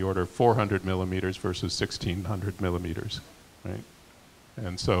be on the order of 400 millimeters versus 1,600 millimeters, right?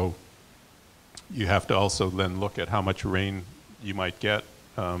 And so you have to also then look at how much rain you might get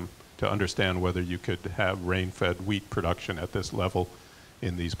to understand whether you could have rain-fed wheat production at this level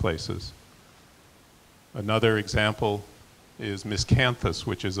in these places. Another example is miscanthus,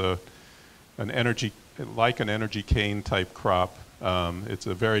 which is an energy cane type crop. It's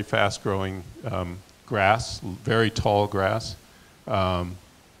a very fast-growing grass, very tall grass. And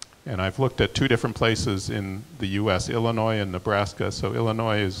I've looked at two different places in the US, Illinois and Nebraska. So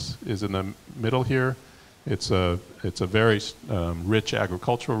Illinois is in the middle here. It's a very rich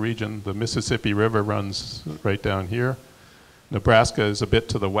agricultural region. The Mississippi River runs right down here. Nebraska is a bit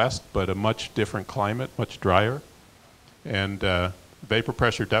to the west, but a much different climate, much drier. And vapor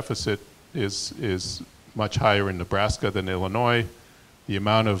pressure deficit is much higher in Nebraska than Illinois. The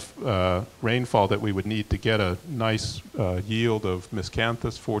amount of rainfall that we would need to get a nice yield of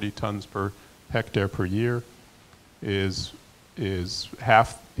miscanthus, 40 tons per hectare per year, is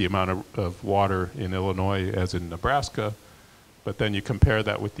half the amount of water in Illinois as in Nebraska. But then you compare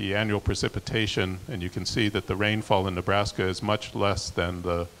that with the annual precipitation, and you can see that the rainfall in Nebraska is much less than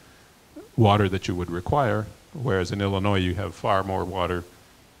the water that you would require, whereas in Illinois you have far more water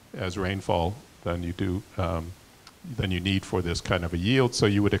as rainfall than you do than you need for this kind of a yield. So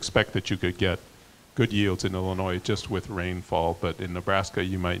you would expect that you could get good yields in Illinois just with rainfall, but in Nebraska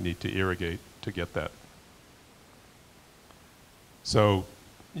you might need to irrigate to get that. So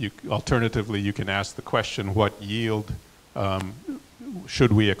alternatively, you can ask the question, what yield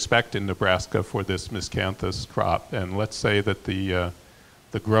should we expect in Nebraska for this miscanthus crop? And let's say that the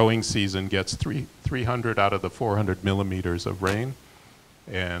growing season gets 300 out of the 400 millimeters of rain,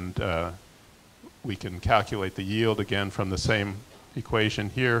 and we can calculate the yield again from the same equation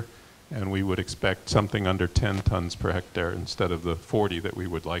here, and we would expect something under 10 tons per hectare instead of the 40 that we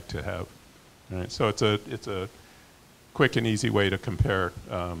would like to have. All right, so it's a quick and easy way to compare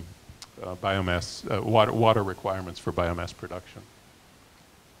biomass, water requirements for biomass production.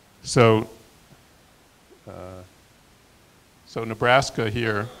 So, so Nebraska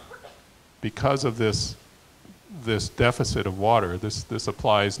here, because of this deficit of water, this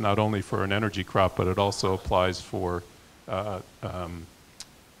applies not only for an energy crop, but it also applies for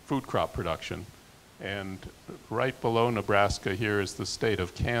food crop production. And right below Nebraska here is the state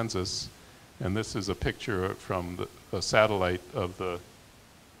of Kansas, and this is a picture from the satellite of the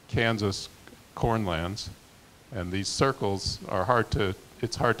Kansas cornlands. And these circles are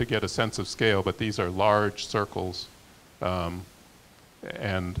it's hard to get a sense of scale, but these are large circles.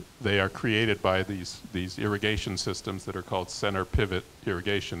 And they are created by these irrigation systems that are called center pivot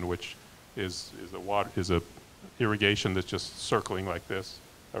irrigation, which is a irrigation that's just circling like this,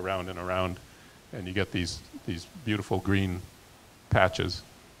 around and around, and you get these beautiful green patches.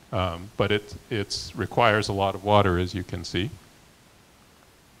 But it requires a lot of water, as you can see.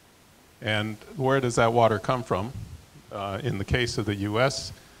 And where does that water come from? In the case of the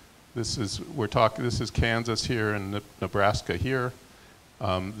U.S., this is Kansas here and Nebraska here.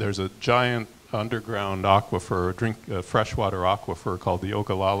 There's a giant underground aquifer, freshwater aquifer called the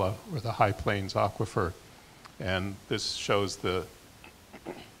Ogallala, or the High Plains Aquifer. And this shows the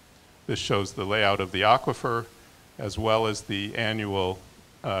layout of the aquifer, as well as the annual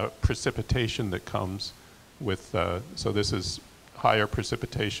precipitation that comes with, so this is higher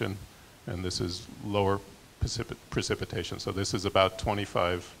precipitation, and this is lower precipitation. So this is about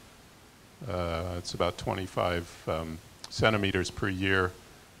 25, centimeters per year,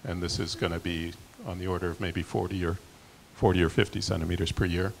 and this is going to be on the order of maybe 40 or 50 centimeters per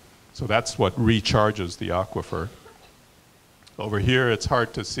year. So that's what recharges the aquifer. Over here, it's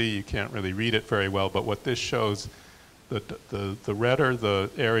hard to see, you can't really read it very well, but what this shows, the redder the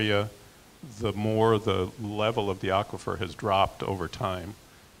area, the more the level of the aquifer has dropped over time.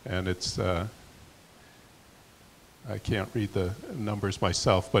 And it's, I can't read the numbers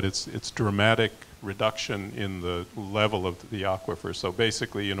myself, but it's dramatic reduction in the level of the aquifer. So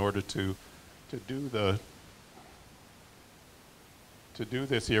basically, in order to do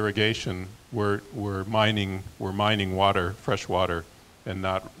this irrigation, we're mining water, fresh water, and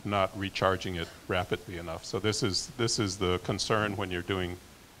not recharging it rapidly enough. So this is the concern when you're doing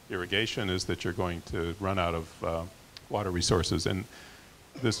irrigation, is that you're going to run out of water resources. And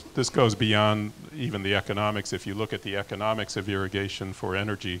this goes beyond even the economics. If you look at the economics of irrigation for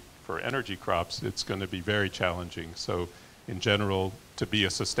energy crops, it's going to be very challenging. So in general, to be a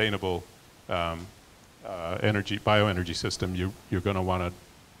sustainable bioenergy system, you're going to want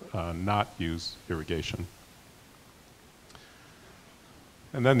to not use irrigation.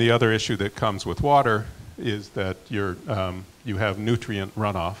 And then the other issue that comes with water is that you have nutrient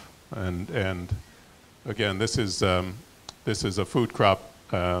runoff, and again, this is a food crop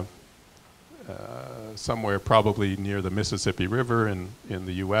somewhere probably near the Mississippi River in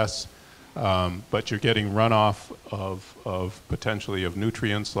the U.S. But you're getting runoff of potentially of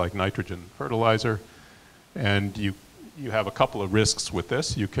nutrients like nitrogen fertilizer, and you have a couple of risks with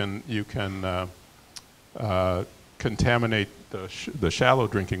this. You can contaminate the shallow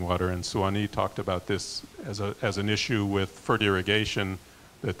drinking water, and Suani talked about this as an issue with FERT irrigation,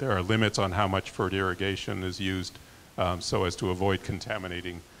 that there are limits on how much FERT irrigation is used so as to avoid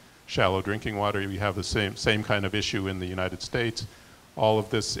contaminating shallow drinking water. We have the same kind of issue in the United States. All of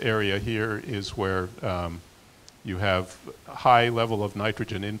this area here is where you have high level of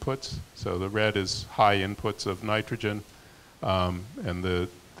nitrogen inputs. So the red is high inputs of nitrogen, and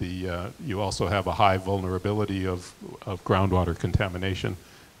you also have a high vulnerability of groundwater contamination.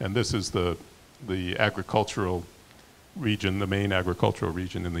 And this is the agricultural region, the main agricultural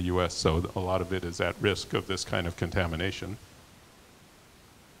region in the US, so a lot of it is at risk of this kind of contamination.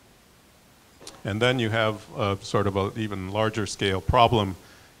 And then you have sort of an even larger scale problem.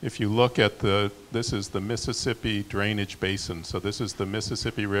 If you look at this is the Mississippi drainage basin. So this is the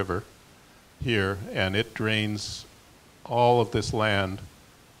Mississippi River here, and it drains all of this land.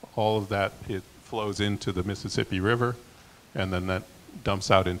 All of that, it flows into the Mississippi River, and then that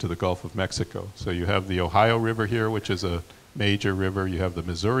dumps out into the Gulf of Mexico. So you have the Ohio River here, which is a major river. You have the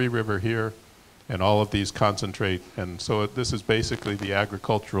Missouri River here, and all of these concentrate. And so this is basically the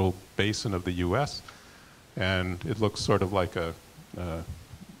agricultural basin of the US. And it looks sort of like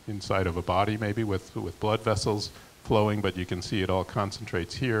inside of a body maybe with blood vessels flowing, but you can see it all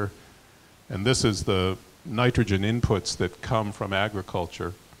concentrates here. And this is the nitrogen inputs that come from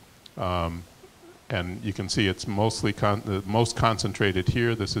agriculture. And you can see it's mostly most concentrated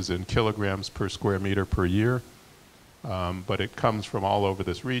here. This is in kilograms per square meter per year. But it comes from all over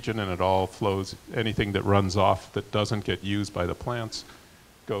this region, and it all flows. Anything that runs off that doesn't get used by the plants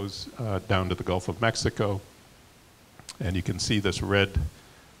goes down to the Gulf of Mexico. And you can see this red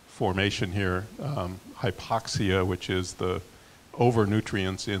formation here, hypoxia, which is the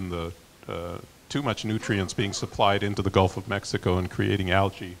over-nutrients in the, too much nutrients being supplied into the Gulf of Mexico and creating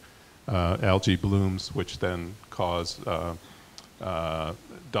algae blooms, which then cause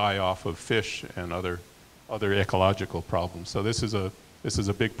die-off of fish and other ecological problems. So this is a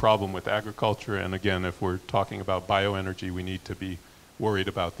big problem with agriculture, and again, if we're talking about bioenergy, we need to be worried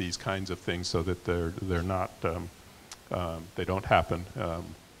about these kinds of things so that they're not they don't happen.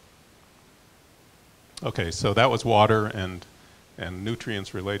 Okay, so that was water and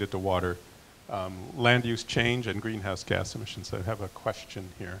nutrients related to water. Land use change and greenhouse gas emissions. I have a question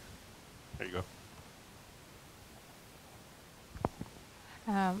here. There you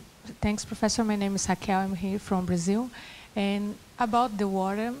go. Thanks, Professor. My name is Raquel. I'm here from Brazil. And about the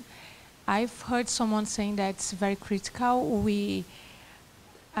water, I've heard someone saying that it's very critical. We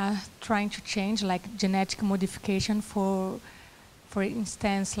are trying to change, like genetic modification for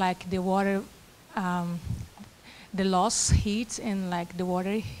instance, like the water, the loss heat and like the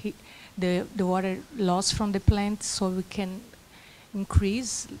water heat, the water loss from the plant, so we can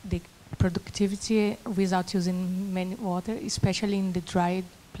increase the productivity without using many water, especially in the dry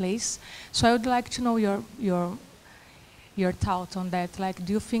place. So I would like to know your thought on that. Like,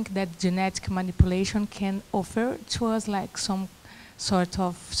 do you think that genetic manipulation can offer to us like some sort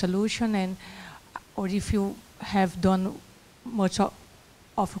of solution, and or if you have done much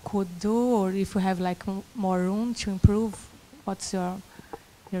of could do, or if you have like more room to improve? What's your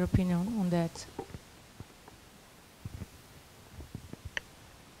opinion on that?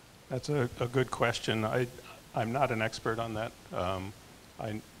 That's a good question. I'm not an expert on that.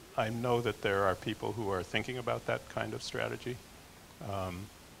 I know that there are people who are thinking about that kind of strategy.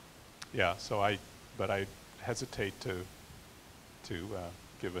 Yeah, so but I hesitate to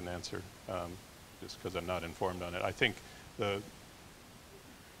give an answer just because I'm not informed on it. I think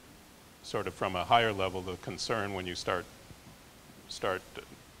sort of from a higher level, the concern when you start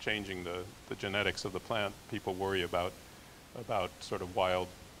changing the genetics of the plant, people worry about sort of wild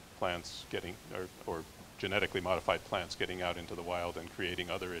plants getting, or genetically modified plants getting out into the wild and creating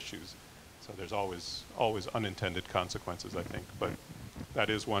other issues. So there's always unintended consequences, I think. But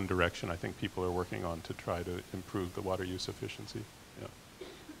that is one direction I think people are working on to try to improve the water use efficiency. Yeah.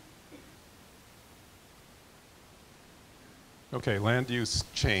 Okay, land use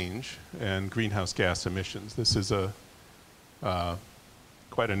change and greenhouse gas emissions. This is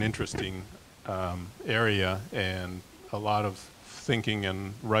quite an interesting area, and a lot of thinking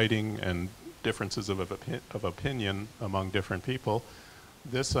and writing and differences of opinion among different people.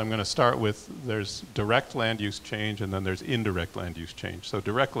 This I'm going to start with, there's direct land use change and then there's indirect land use change. So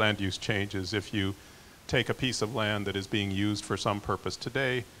direct land use change is if you take a piece of land that is being used for some purpose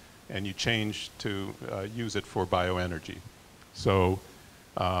today and you change to use it for bioenergy. So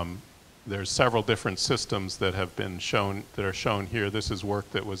there's several different systems that have been shown, that are shown here. This is work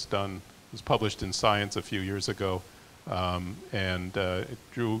that was published in Science a few years ago, and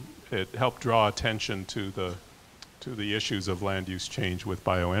it helped draw attention to the issues of land use change with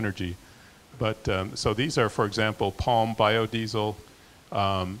bioenergy. But so these are, for example, palm biodiesel,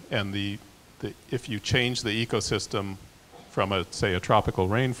 and if you change the ecosystem from say a tropical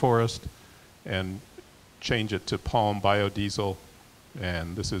rainforest and change it to palm biodiesel,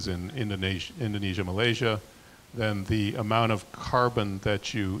 and this is in Indonesia, Malaysia, then the amount of carbon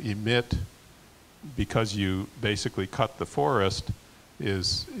that you emit because you basically cut the forest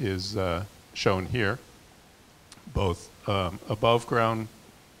is shown here, both above ground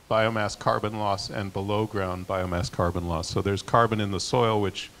biomass carbon loss and below ground biomass carbon loss. So there's carbon in the soil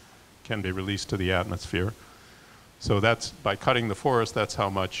which can be released to the atmosphere. So that's, by cutting the forest, that's how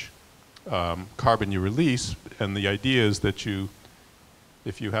much carbon you release. And the idea is that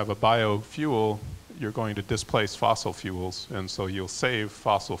if you have a biofuel, you're going to displace fossil fuels, and so you'll save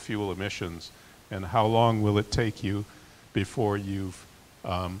fossil fuel emissions. And how long will it take you before you've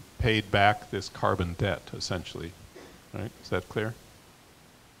paid back this carbon debt, essentially? Right? Is that clear?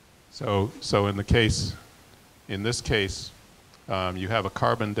 So in this case, you have a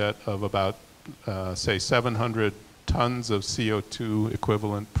carbon debt of about, say, 700 tons of CO2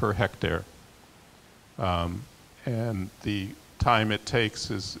 equivalent per hectare. And the time it takes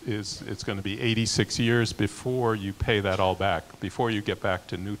it's going to be 86 years before you pay that all back, before you get back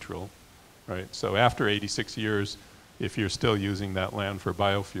to neutral. Right? So after 86 years, if you're still using that land for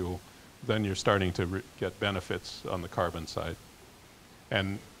biofuel, then you're starting to get benefits on the carbon side.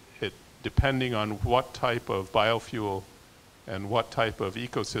 And depending on what type of biofuel and what type of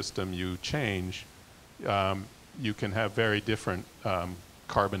ecosystem you change, you can have very different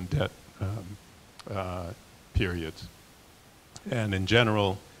carbon debt periods. And in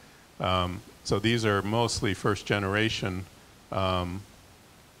general, so these are mostly first generation,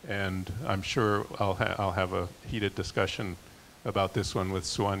 and I'm sure I'll have a heated discussion about this one with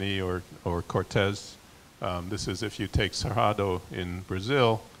Suani or Cortez. This is if you take Cerrado in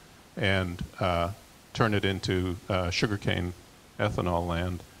Brazil and turn it into sugarcane ethanol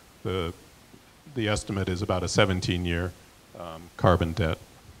land, the estimate is about a 17-year carbon debt.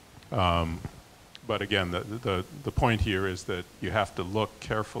 But again, the point here is that you have to look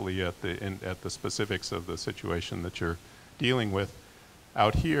carefully at the specifics of the situation that you're dealing with.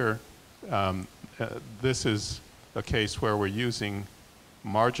 Out here, this is a case where we're using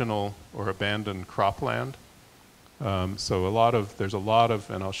marginal or abandoned cropland, So there's a lot of,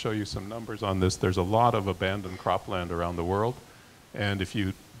 and I'll show you some numbers on this, there's a lot of abandoned cropland around the world. And if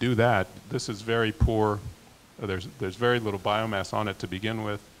you do that, this is very poor, there's very little biomass on it to begin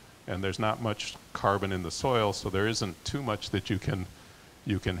with, and there's not much carbon in the soil, so there isn't too much that you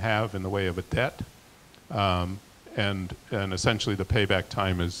can have in the way of a debt. And essentially the payback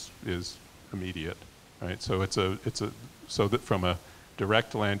time is immediate, right? So so that from a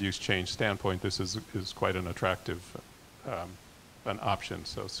direct land use change standpoint, this is quite an attractive an option.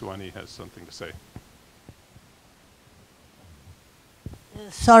 So Suwani has something to say.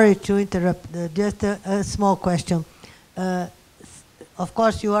 Sorry to interrupt, just a small question. Of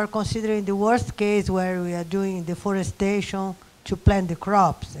course, you are considering the worst case where we are doing deforestation to plant the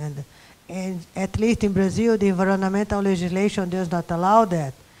crops, and at least in Brazil, the environmental legislation does not allow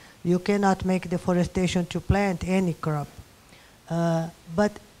that. You cannot make deforestation to plant any crop.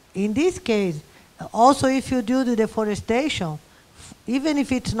 But in this case, also if you do the deforestation, even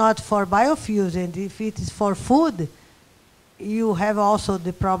if it's not for biofuels and if it is for food, you have also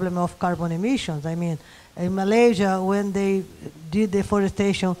the problem of carbon emissions. I mean, in Malaysia, when they did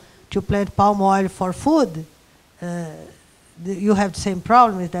deforestation to plant palm oil for food, you have the same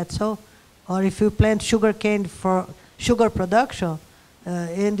problem, is that so? Or if you plant sugarcane for sugar production,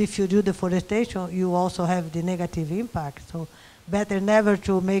 and if you do deforestation, you also have the negative impact. So better never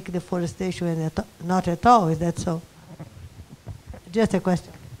to make deforestation and not at all, is that so? Just a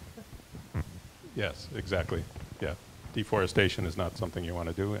question. Yes, exactly, yeah. Deforestation is not something you want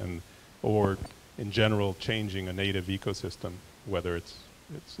to do, or in general, changing a native ecosystem, whether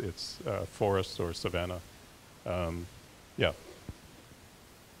it's forests or savanna. Yeah.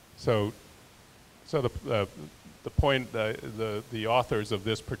 So the point, the authors of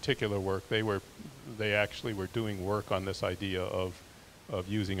this particular work, they actually were doing work on this idea of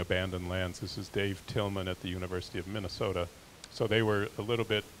using abandoned lands. This is Dave Tillman at the University of Minnesota. So they were a little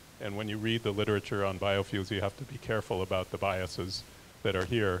bit, and when you read the literature on biofuels, you have to be careful about the biases that are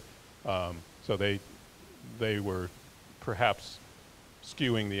here. So they were perhaps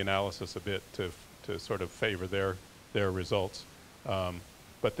skewing the analysis a bit to sort of favor their results.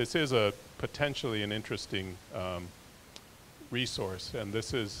 But this is potentially an interesting resource, and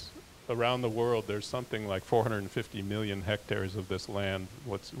this is around the world. There's something like 450 million hectares of this land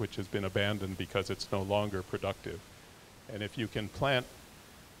which has been abandoned because it's no longer productive. And if you can plant,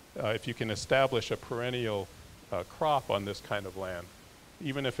 if you can establish a perennial crop on this kind of land,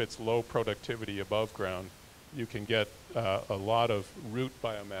 even if it's low productivity above ground, you can get a lot of root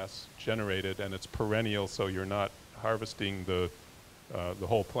biomass generated, and it's perennial, so you're not harvesting the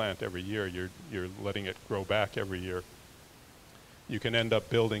whole plant every year. You're letting it grow back every year. You can end up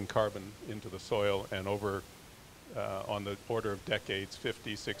building carbon into the soil, and over on the order of decades,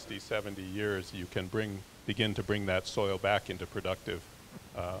 50, 60, 70 years, you can begin to bring that soil back into productive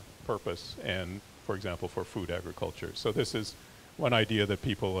purpose, and for example, for food agriculture. So this is one idea that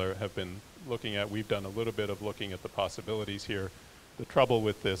people have been looking at. We've done a little bit of looking at the possibilities here. The trouble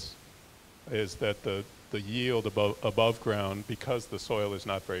with this is that the yield above ground, because the soil is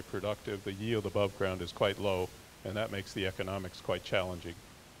not very productive, the yield above ground is quite low, and that makes the economics quite challenging.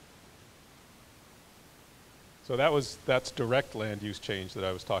 So that's direct land use change that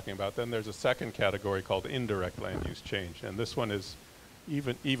I was talking about. Then there's a second category called indirect land use change, and this one is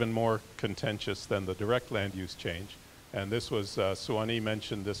even more contentious than the direct land use change. And this was, Suwani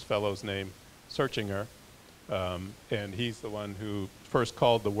mentioned this fellow's name, Searchinger, and he's the one who first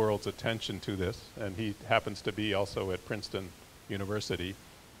called the world's attention to this, and he happens to be also at Princeton University.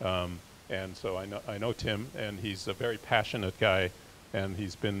 And so I know Tim, and he's a very passionate guy, and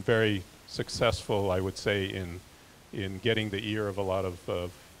he's been very successful, I would say, in getting the ear of a lot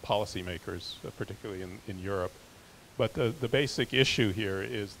of policymakers, particularly in Europe. But the basic issue here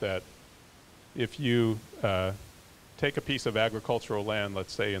is that if you take a piece of agricultural land,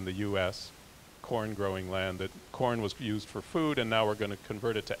 let's say in the US, corn growing land, that corn was used for food, and now we're going to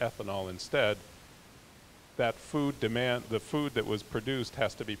convert it to ethanol instead, that the food that was produced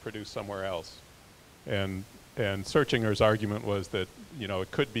has to be produced somewhere else. And Searchinger's argument was that, you know,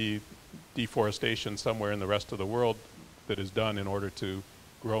 it could be deforestation somewhere in the rest of the world that is done in order to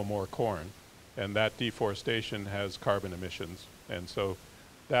grow more corn. And that deforestation has carbon emissions. And so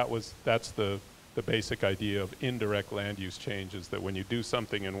that's the basic idea of indirect land use change, is that when you do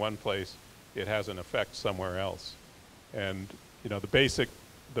something in one place, it has an effect somewhere else. And you know, the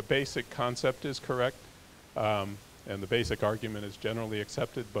basic concept is correct, and the basic argument is generally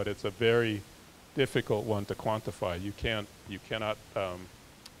accepted, but it's a very difficult one to quantify. You cannot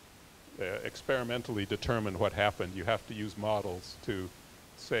experimentally determine what happened. You have to use models to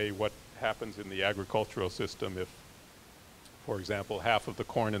say what happens in the agricultural system for example, half of the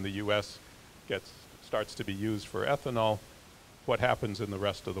corn in the U.S. starts to be used for ethanol, what happens in the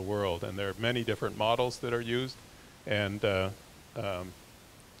rest of the world? And there are many different models that are used, and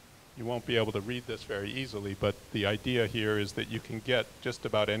you won't be able to read this very easily, but the idea here is that you can get just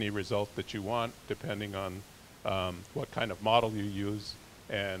about any result that you want depending on what kind of model you use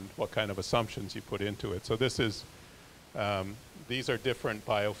and what kind of assumptions you put into it. So this is, these are different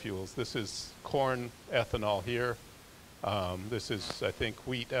biofuels. This is corn ethanol here. This is, I think,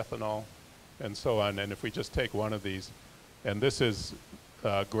 wheat ethanol, and so on. And if we just take one of these, and this is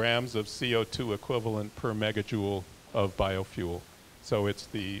grams of CO2 equivalent per megajoule of biofuel. So it's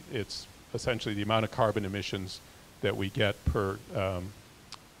essentially the amount of carbon emissions that we get per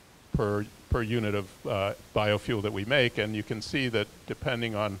unit of biofuel that we make. And you can see that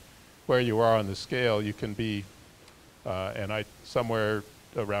depending on where you are on the scale, you can be, somewhere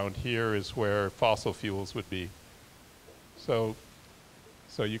around here is where fossil fuels would be. So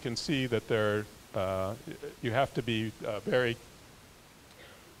you can see that you have to be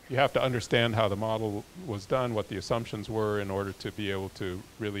you have to understand how the model was done, what the assumptions were, in order to be able to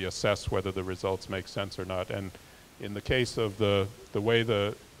really assess whether the results make sense or not. And in the case of the way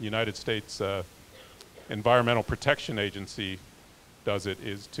the United States Environmental Protection Agency does it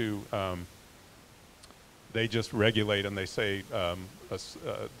is to, they just regulate and they say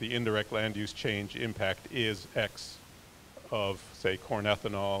the indirect land use change impact is X of, say, corn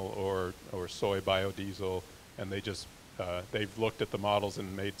ethanol or soy biodiesel, and they just they've looked at the models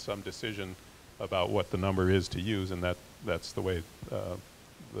and made some decision about what the number is to use, and that's the way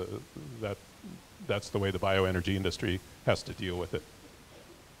that's the way the bioenergy industry has to deal with it.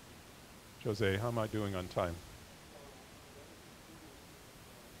 Jose, how am I doing on time?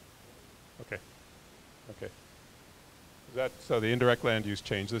 Okay. So the indirect land use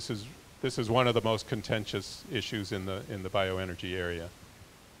change. This is one of the most contentious issues in the bioenergy area.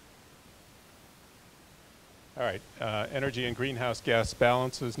 All right, energy and greenhouse gas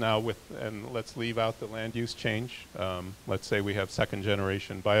balances now and let's leave out the land use change. Let's say we have second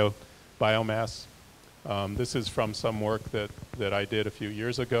generation biomass. This is from some work that I did a few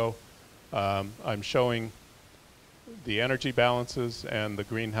years ago. I'm showing the energy balances and the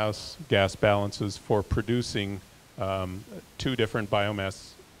greenhouse gas balances for producing two different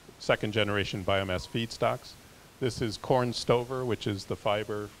second generation biomass feedstocks. This is corn stover, which is the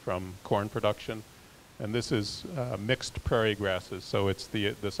fiber from corn production. And this is mixed prairie grasses. So it's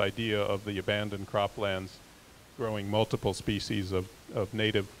this idea of the abandoned croplands growing multiple species of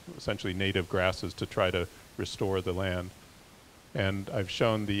essentially native grasses to try to restore the land. And I've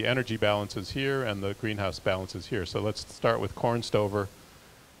shown the energy balances here and the greenhouse balances here. So let's start with corn stover.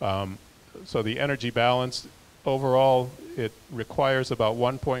 So the energy balance, overall, it requires about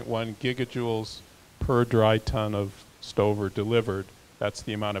 1.1 gigajoules per dry ton of stover delivered. That's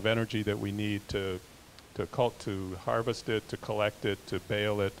the amount of energy that we need to harvest it, to collect it, to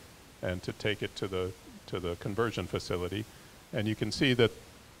bale it, and to take it to the conversion facility. And you can see that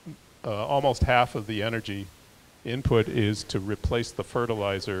almost half of the energy input is to replace the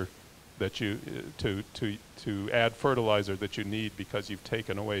fertilizer that to add fertilizer that you need because you've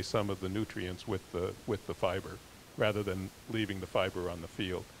taken away some of the nutrients with the fiber, rather than leaving the fiber on the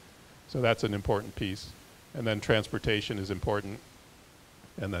field. So that's an important piece. And then transportation is important,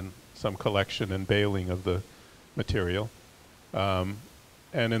 and then some collection and baling of the material. And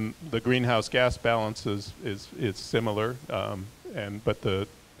in the greenhouse gas balance is similar, but the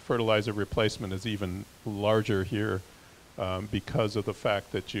fertilizer replacement is even larger here because of the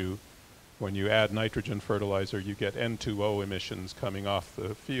fact that when you add nitrogen fertilizer, you get N2O emissions coming off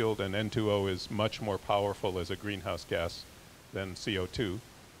the field, and N2O is much more powerful as a greenhouse gas than CO2.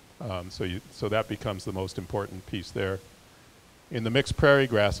 So that becomes the most important piece there. In the mixed prairie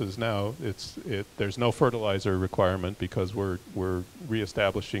grasses now, there's no fertilizer requirement because we're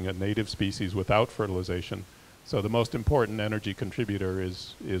reestablishing a native species without fertilization. So the most important energy contributor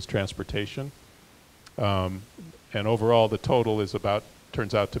is transportation. And overall, the total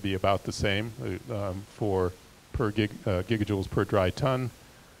turns out to be about the same for gigajoules per dry ton.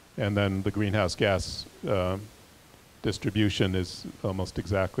 And then the greenhouse gas distribution is almost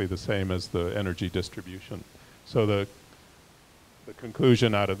exactly the same as the energy distribution. So the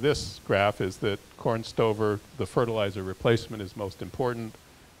conclusion out of this graph is that corn stover, the fertilizer replacement is most important.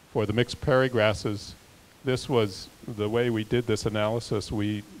 For the mixed prairie grasses, this was the way we did this analysis.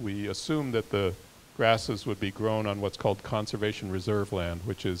 We assumed that the grasses would be grown on what's called conservation reserve land,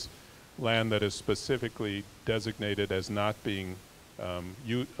 which is land that is specifically designated as not being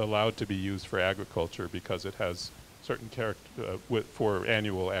allowed to be used for agriculture because it has certain character for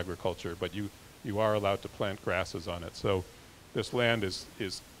annual agriculture, but you are allowed to plant grasses on it. So this land is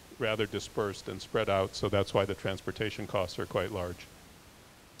rather dispersed and spread out, so that's why the transportation costs are quite large.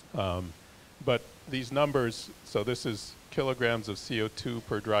 But these numbers, so this is kilograms of CO2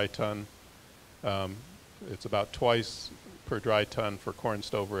 per dry ton. It's about twice per dry ton for corn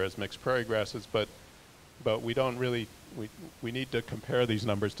stover as mixed prairie grasses, but we don't really, we need to compare these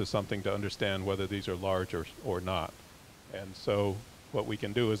numbers to something to understand whether these are large or not. And so what we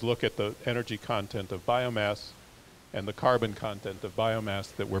can do is look at the energy content of biomass and the carbon content of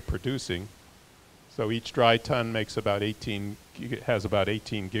biomass that we're producing. So each dry ton makes about has about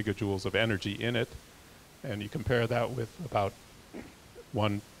 18 gigajoules of energy in it, and you compare that with about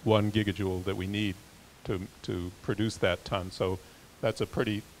one gigajoule that we need to produce that ton. So that's a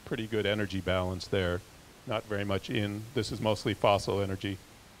pretty good energy balance there. Not very much in. This is mostly fossil energy,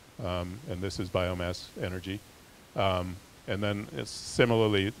 and this is biomass energy. And then it's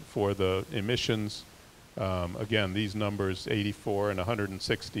similarly for the emissions. Again, these numbers, 84 and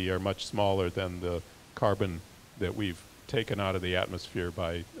 160, are much smaller than the carbon that we've taken out of the atmosphere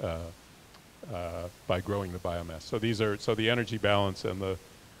by growing the biomass. So the energy balance and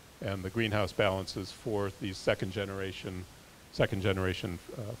the greenhouse balances for these second generation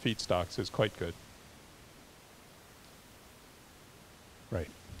feedstocks is quite good. Right.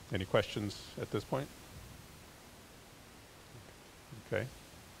 Any questions at this point? Okay.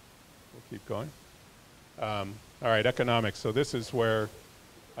 We'll keep going. All right, economics. So this is where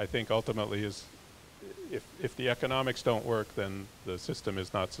I think ultimately is, if the economics don't work, then the system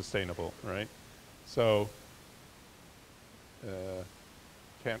is not sustainable, right? So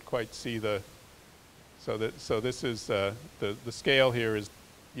can't quite see the. So this is the scale here is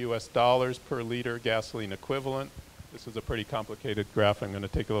U.S. dollars per liter gasoline equivalent. This is a pretty complicated graph. I'm going to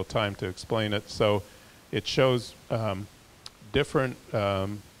take a little time to explain it. So it shows different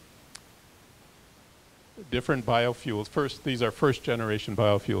biofuels. First, these are first generation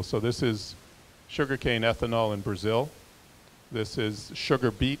biofuels. So this is sugarcane ethanol in Brazil. This is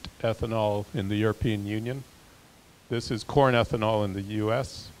sugar beet ethanol in the European Union. This is corn ethanol in the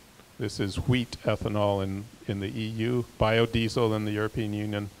US. This is wheat ethanol in the EU, biodiesel in the European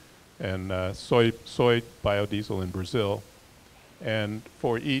Union, and soy biodiesel in Brazil. And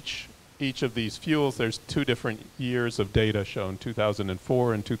for each of these fuels, there's two different years of data shown,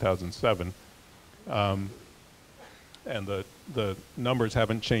 2004 and 2007. And the numbers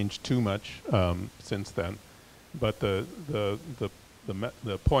haven't changed too much since then, but the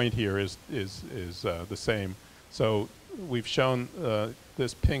point here is the same. So we've shown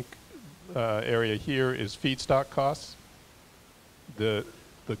this pink area here is feedstock costs. The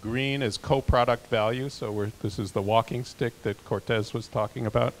green is co-product value. So this is the walking stick that Cortez was talking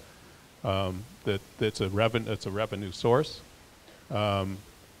about. It's a revenue source. And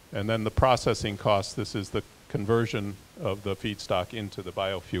then the processing costs. This is the conversion of the feedstock into the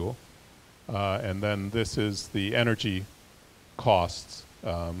biofuel. And then this is the energy costs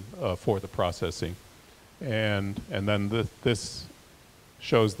for the processing. And then this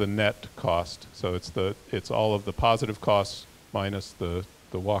shows the net cost. So it's all of the positive costs minus the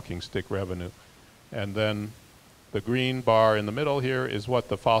walking stick revenue. And then the green bar in the middle here is what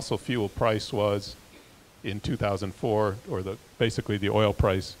the fossil fuel price was in 2004, or basically the oil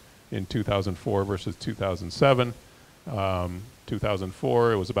price in 2004 versus 2007.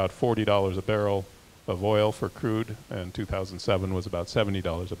 2004, it was about $40 a barrel of oil for crude, and 2007 was about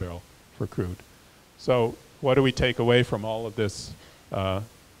 $70 a barrel for crude. So what do we take away from all of this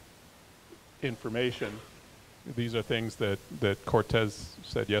information? These are things that Cortez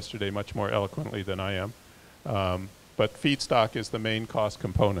said yesterday much more eloquently than I am. But feedstock is the main cost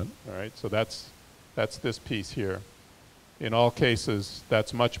component, all right? So that's this piece here. In all cases,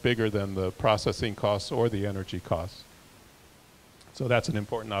 that's much bigger than the processing costs or the energy costs. So that's an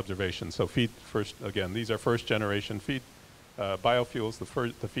important observation. So again, these are first generation biofuels.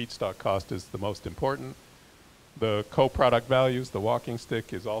 The feedstock cost is the most important. The co-product values, the walking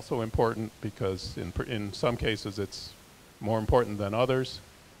stick, is also important because in some cases it's more important than others.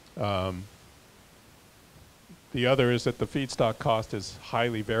 The other is that the feedstock cost is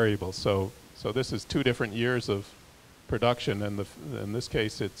highly variable. So this is 2 different years of production, and in this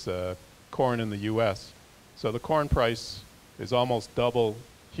case it's corn in the U.S. So the corn price is almost double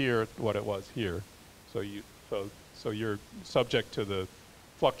here what it was here. So you're subject to the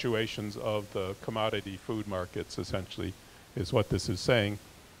fluctuations of the commodity food markets, essentially, is what this is saying.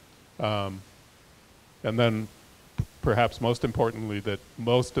 And then perhaps most importantly, that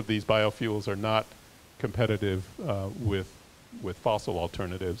most of these biofuels are not competitive with fossil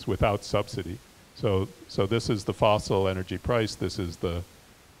alternatives without subsidy. So this is the fossil energy price. This is the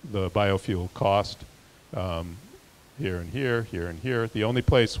biofuel cost. here and here, here and here. The only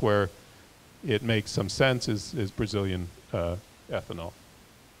place where it makes some sense is Brazilian ethanol,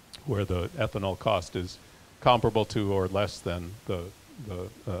 where the ethanol cost is comparable to or less than the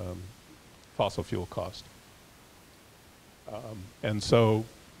fossil fuel cost. And so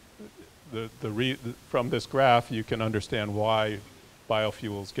from this graph, you can understand why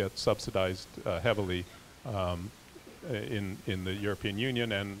biofuels get subsidized heavily in the European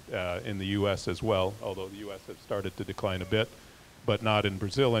Union and in the US as well, although the US has started to decline a bit, but not in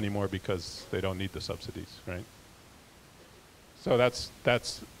Brazil anymore because they don't need the subsidies, right? So this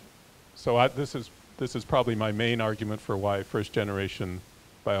is probably my main argument for why first generation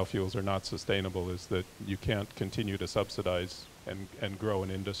biofuels are not sustainable, is that you can't continue to subsidize and grow an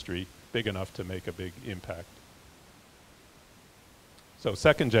industry big enough to make a big impact. So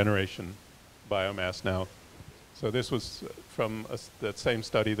second generation biomass now. So this was from that same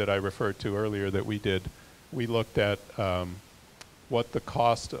study that I referred to earlier that we did. We looked at what the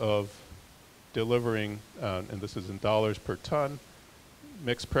cost of delivering, and this is in dollars per ton,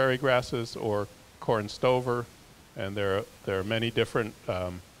 mixed prairie grasses or corn stover, and there are many different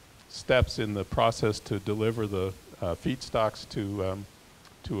steps in the process to deliver the feedstocks to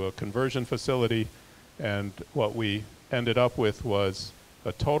a conversion facility, and what we ended up with was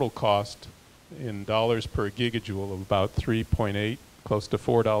a total cost in dollars per gigajoule of about 3.8, close to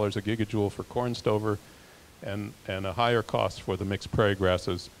 $4 a gigajoule for corn stover, and a higher cost for the mixed prairie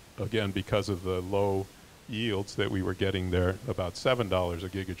grasses, again because of the low yields that we were getting there, about $7 a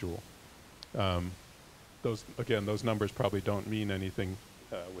gigajoule. Those numbers probably don't mean anything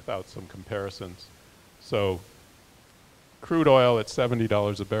without some comparisons. So crude oil at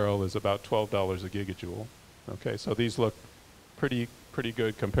 $70 a barrel is about $12 a gigajoule. Okay, so these look pretty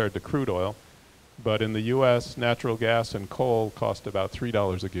good compared to crude oil. But in the US, natural gas and coal cost about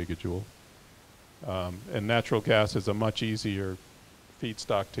 $3 a gigajoule. And natural gas is a much easier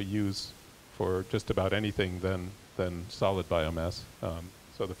feedstock to use for just about anything than solid biomass.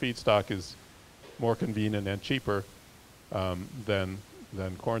 So the feedstock is more convenient and cheaper than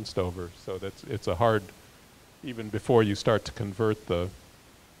corn stover. So it's a hard, even before you start to convert the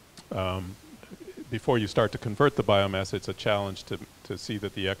biomass, it's a challenge to see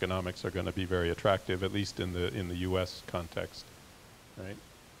that the economics are going to be very attractive, at least in the U.S. context, right?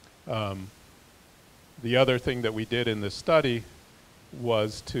 The other thing that we did in this study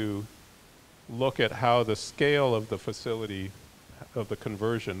was to look at how the scale of the facility of the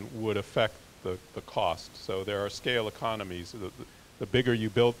conversion would affect the cost. So there are scale economies. The bigger you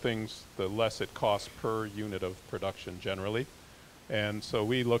build things, the less it costs per unit of production generally. And so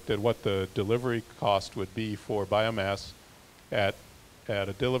we looked at what the delivery cost would be for biomass at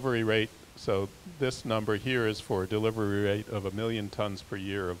a delivery rate. So this number here is for a delivery rate of 1 million tons per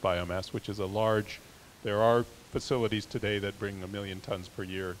year of biomass, which is a large, there are facilities today that bring 1 million tons per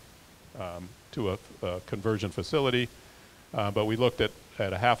year to a conversion facility. But we looked at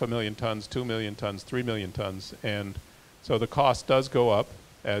 500,000 tons, 2 million tons, 3 million tons, and so the cost does go up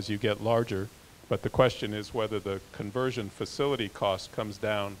as you get larger, but the question is whether the conversion facility cost comes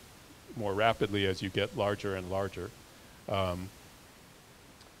down more rapidly as you get larger and larger.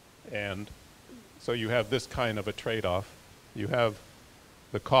 And so you have this kind of a trade-off. You have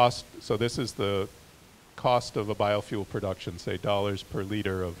the cost, so this is the cost of a biofuel production, say dollars per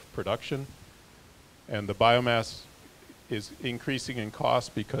liter of production, and the biomass is increasing in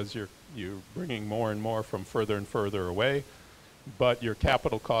cost because you're bringing more and more from further and further away, but your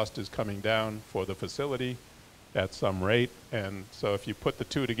capital cost is coming down for the facility at some rate, and so if you put the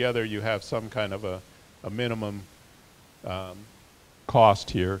two together, you have some kind of a minimum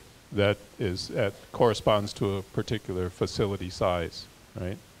cost here that corresponds to a particular facility size,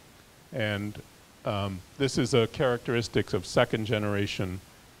 right? And this is a characteristic of second generation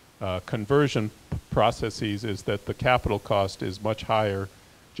conversion processes, is that the capital cost is much higher,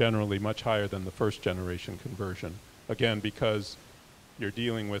 generally much higher than the first generation conversion. Again, because you're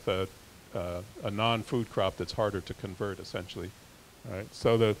dealing with a non-food crop that's harder to convert, essentially. All right.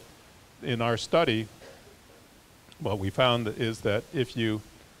 So in our study, what we found is that if you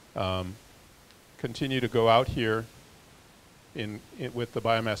continue to go out here with the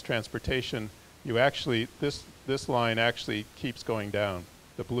biomass transportation, you actually, this line actually keeps going down,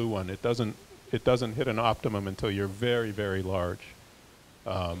 the blue one. It doesn't hit an optimum until you're very, very large.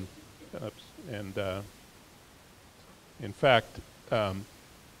 In fact,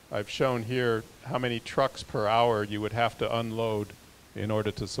 I've shown here how many trucks per hour you would have to unload in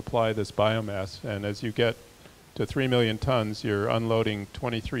order to supply this biomass. And as you get to 3 million tons, you're unloading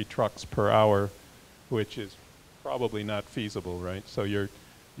 23 trucks per hour, which is probably not feasible, right? So you're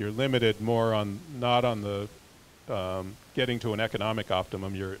limited more on, not on the getting to an economic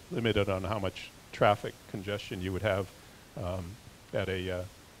optimum, you're limited on how much traffic congestion you would have at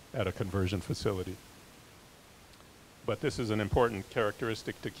a conversion facility. But this is an important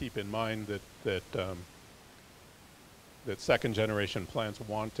characteristic to keep in mind, that second generation plants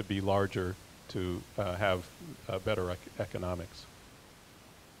want to be larger to have better economics.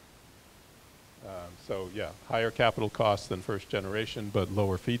 So yeah, higher capital costs than first generation, but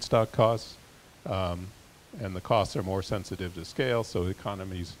lower feedstock costs. And the costs are more sensitive to scale, so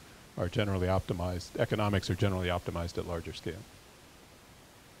economies are generally optimized, economics are generally optimized at larger scale.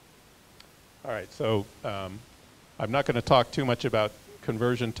 All right, so I'm not going to talk too much about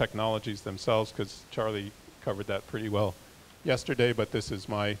conversion technologies themselves, because Charlie covered that pretty well yesterday, but this is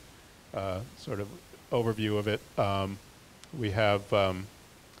my sort of overview of it. We have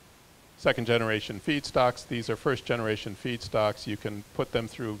second generation feedstocks. These are first generation feedstocks. You can put them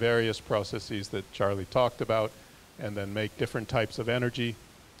through various processes that Charlie talked about and then make different types of energy.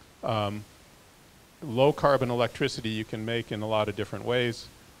 Low carbon electricity you can make in a lot of different ways.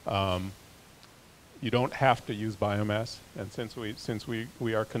 You don't have to use biomass, and since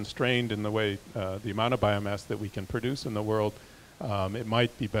we are constrained in the way the amount of biomass that we can produce in the world, it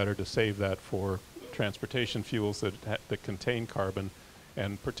might be better to save that for transportation fuels that contain carbon,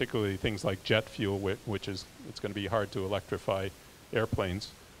 and particularly things like jet fuel, which is, it's going to be hard to electrify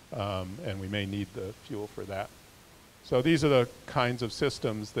airplanes, and we may need the fuel for that. So these are the kinds of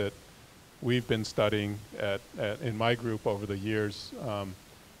systems that we've been studying in my group over the years,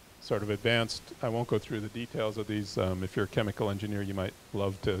 sort of advanced. I won't go through the details of these. If you're a chemical engineer, you might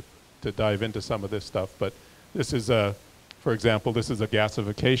love to dive into some of this stuff, but this is for example, this is a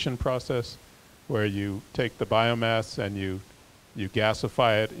gasification process where you take the biomass and you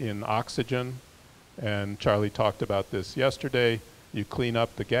gasify it in oxygen, and Charlie talked about this yesterday. You clean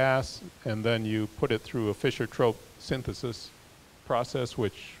up the gas, and then you put it through a Fischer-Tropsch synthesis process,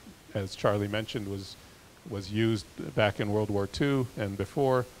 which, as Charlie mentioned, was used back in World War II and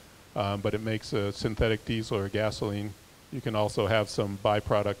before, but it makes a synthetic diesel or gasoline. You can also have some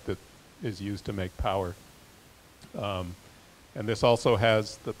byproduct that is used to make power. And this also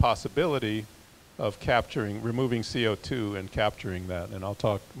has the possibility of removing CO2 and capturing that, and I'll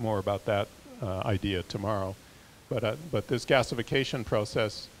talk more about that idea tomorrow. But this gasification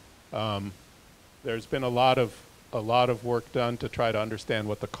process, there's been a lot of work done to try to understand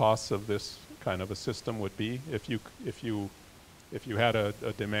what the costs of this kind of a system would be if you had a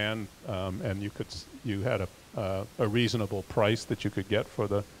demand and you had a reasonable price that you could get for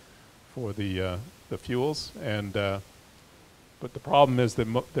the fuels. And but the problem is that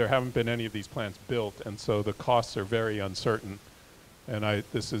there haven't been any of these plants built, and so the costs are very uncertain. And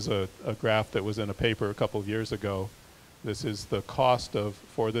this is a graph that was in a paper a couple of years ago. This is the cost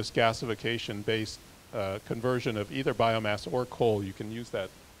for this gasification-based conversion of either biomass or coal. You can use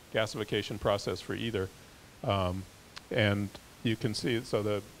that gasification process for either. And you can see, so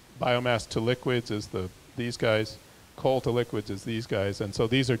the biomass to liquids is these guys, coal to liquids is these guys, and so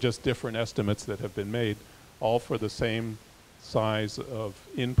these are just different estimates that have been made, all for the same size of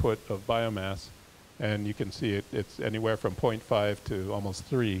input of biomass. And you can see it's anywhere from 0.5 to almost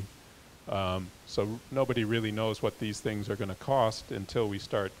 3. So nobody really knows what these things are going to cost until we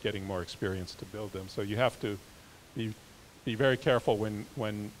start getting more experience to build them. So you have to be very careful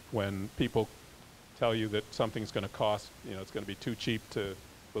when people tell you that something's going to cost, it's going to be too cheap to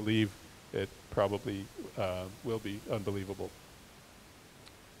believe. It probably will be unbelievable.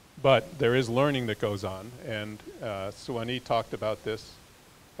 But there is learning that goes on, and Suani talked about this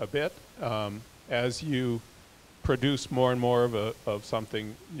a bit. As you produce more and more of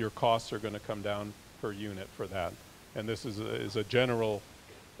something, your costs are going to come down per unit for that. And this is a general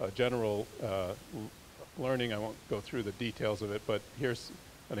learning. I won't go through the details of it, but here's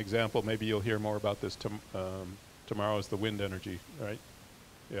an example. Maybe you'll hear more about this tomorrow. Is the wind energy, right?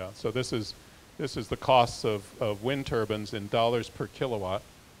 Yeah. So this is the costs of wind turbines in dollars per kilowatt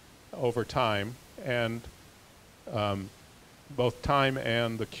over time, and both time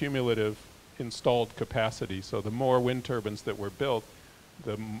and the cumulative installed capacity. So the more wind turbines that were built,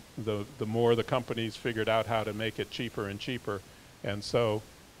 the more the companies figured out how to make it cheaper and cheaper. And so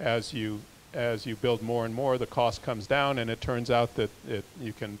as you build more and more, the cost comes down, and it turns out that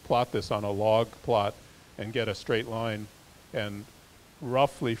you can plot this on a log plot and get a straight line. And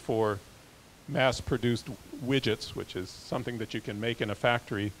roughly for mass-produced widgets, which is something that you can make in a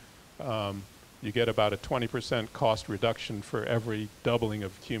factory, you get about a 20% cost reduction for every doubling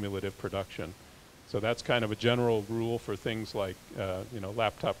of cumulative production. So that's kind of a general rule for things like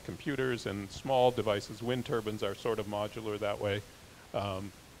laptop computers and small devices. Wind turbines are sort of modular that way.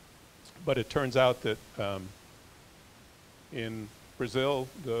 But it turns out that In Brazil,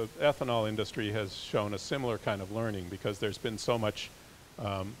 the ethanol industry has shown a similar kind of learning because there's been so much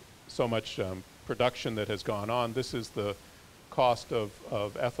production that has gone on. This is the cost of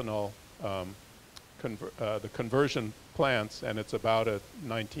ethanol, the conversion plants, and it's about a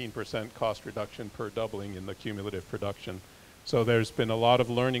 19% cost reduction per doubling in the cumulative production. So there's been a lot of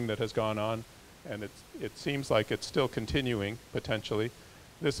learning that has gone on, and it seems like it's still continuing potentially.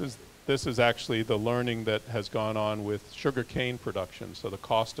 This is actually the learning that has gone on with sugarcane production. So the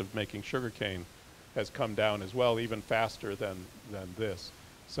cost of making sugarcane has come down as well, even faster than this.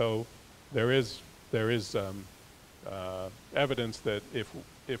 So there is evidence that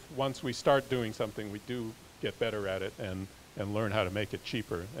if once we start doing something, we do get better at it and learn how to make it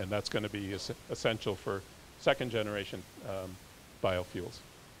cheaper, and that's going to be essential for second generation biofuels.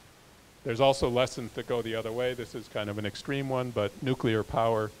 There's also lessons that go the other way. This is kind of an extreme one, but nuclear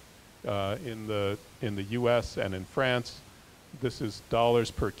power in the US and in France, this is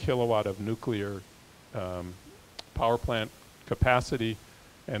dollars per kilowatt of nuclear power plant capacity,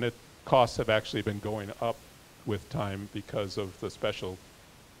 and costs have actually been going up with time because of the special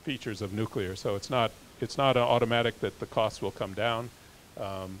features of nuclear. So it's not an automatic that the costs will come down.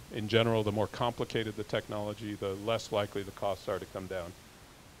 In general, the more complicated the technology, the less likely the costs are to come down.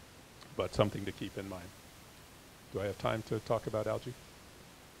 But something to keep in mind. Do I have time to talk about algae?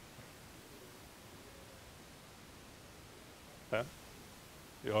 Huh?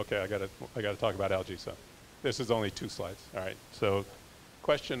 Okay, I gotta talk about algae. So this is only 2 slides. All right. So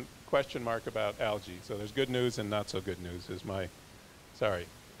question mark about algae. So there's good news and not so good news is my, sorry.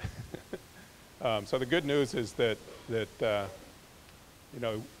 So the good news is that you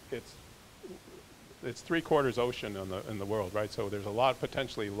know, it's 3/4 ocean in the world, right? So there's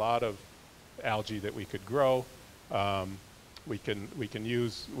potentially a lot of algae that we could grow. We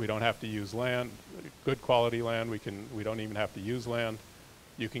don't have to use land, good quality land. We don't even have to use land.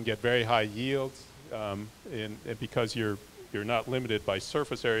 You can get very high yields because you're not limited by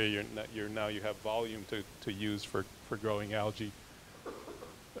surface area. Now you have volume to use for growing algae.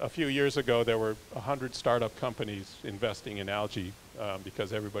 A few years ago, there were 100 startup companies investing in algae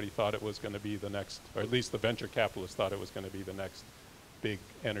because everybody thought it was going to be the next, or at least the venture capitalists thought it was going to be the next big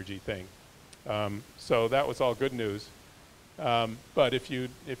energy thing. So that was all good news. But if you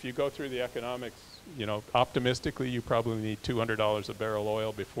go through the economics, you know, optimistically, you probably need $200 a barrel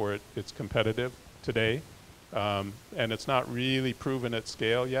oil before it's competitive today, and it's not really proven at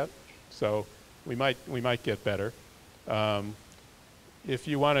scale yet. So we might get better. If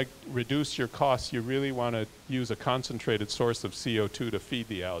you want to reduce your costs, you really want to use a concentrated source of CO2 to feed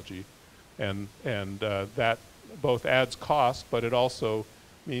the algae, and that both adds cost, but it also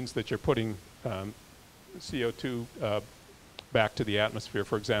means that you're putting CO2 back to the atmosphere.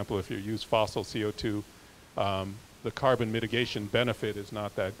 For example, if you use fossil CO2, the carbon mitigation benefit is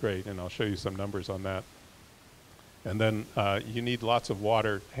not that great, and I'll show you some numbers on that. And then you need lots of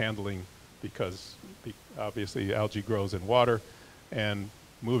water handling because obviously algae grows in water, and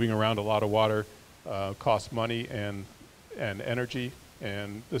moving around a lot of water costs money and energy.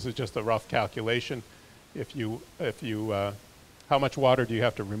 And this is just a rough calculation. How much water do you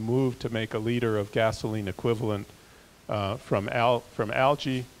have to remove to make a liter of gasoline equivalent from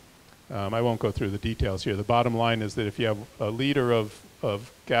algae? I won't go through the details here. The bottom line is that if you have a liter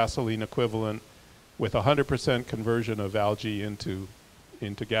of gasoline equivalent with 100% conversion of algae into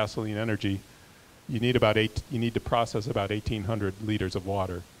gasoline energy, you need to process about 1,800 liters of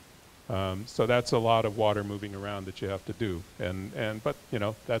water. So that's a lot of water moving around that you have to do. But you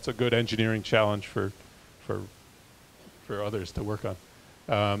know, that's a good engineering challenge for others to work on.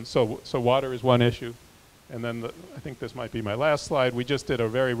 So water is one issue. And then I think this might be my last slide. We just did a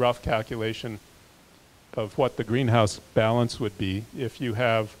very rough calculation of what the greenhouse balance would be if you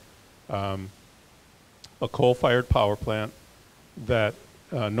have a coal-fired power plant that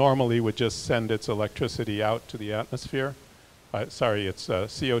normally would just send its electricity out to the atmosphere. It's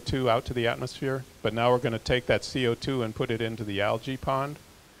CO2 out to the atmosphere. But now we're going to take that CO2 and put it into the algae pond.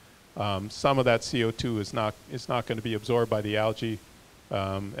 Some of that CO2 is not going to be absorbed by the algae,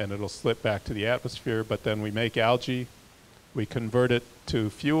 and it'll slip back to the atmosphere. But then we make algae, we convert it to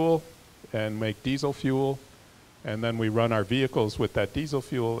fuel and make diesel fuel, and then we run our vehicles with that diesel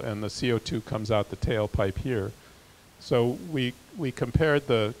fuel, and the CO2 comes out the tailpipe here. So we compared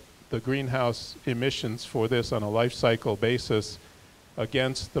the greenhouse emissions for this on a life cycle basis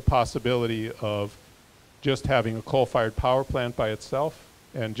against the possibility of just having a coal-fired power plant by itself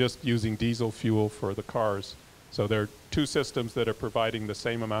and just using diesel fuel for the cars. So there are two systems that are providing the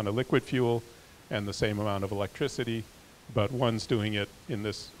same amount of liquid fuel and the same amount of electricity, but one's doing it in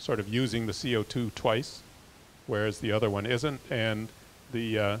this sort of using the CO2 twice, whereas the other one isn't. And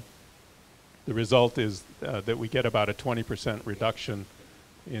the result is that we get about a 20% reduction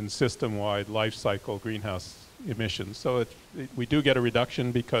in system-wide life cycle greenhouse emissions. So we do get a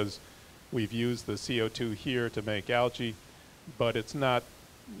reduction because we've used the CO2 here to make algae, but it's not,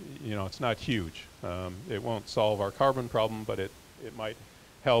 it's not huge. It won't solve our carbon problem, but it might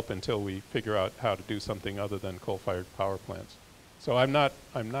help until we figure out how to do something other than coal-fired power plants. So I'm not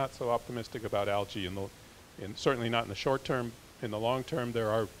so optimistic about algae certainly not in the short term. In the long term, there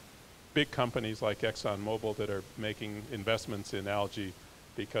are big companies like ExxonMobil that are making investments in algae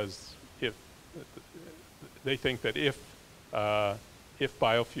because they think that if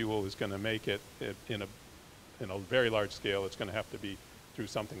biofuel is going to make it in a very large scale, it's going to have to be through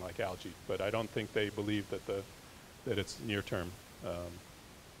something like algae. But I don't think they believe that it's near term.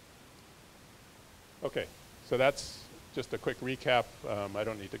 Okay, so that's just a quick recap. I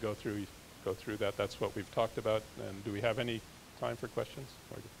don't need to go through that. That's what we've talked about. And do we have any time for questions?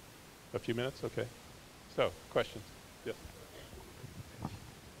 Or a few minutes? Okay. So, questions? Yes.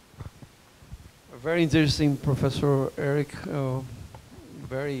 Very interesting, Professor Eric. A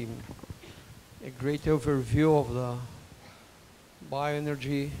great overview of the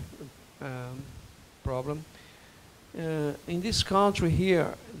bioenergy problem. In this country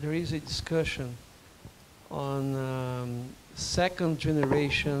here, there is a discussion on second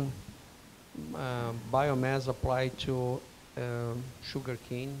generation biomass applied to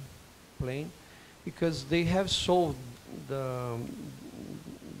sugarcane plant, because they have solved the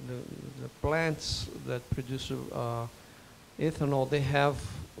plants that produce ethanol. They have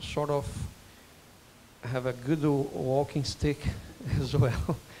sort of have a good walking stick as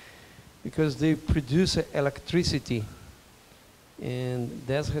well, because they produce electricity, and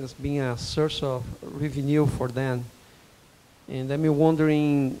that has been a source of revenue for them. And I'm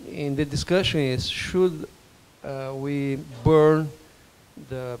wondering, in the discussion is, should we burn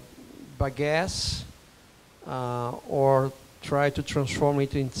the bagasse or try to transform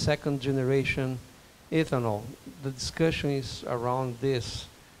it in second generation ethanol? The discussion is around this.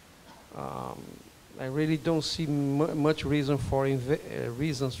 I really don't see much reason for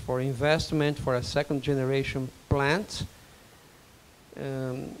reasons for investment for a second generation plant.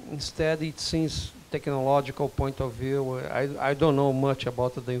 Instead, it seems technological point of view. I don't know much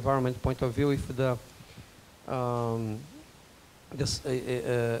about the environment point of view. If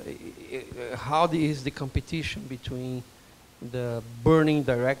how is the competition between the burning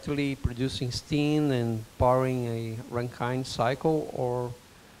directly, producing steam and powering a Rankine cycle, or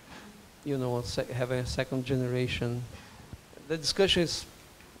having a second generation? The discussion is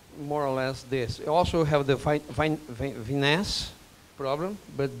more or less this. You also have the vinasse problem,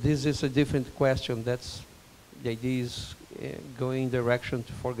 but this is a different question. That's the idea is going direction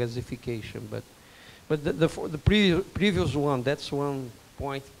for gasification. But the previous one, that's one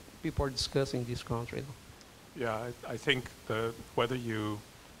point people are discussing in this country. Yeah, I think whether you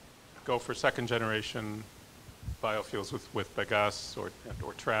go for second generation biofuels with bagasse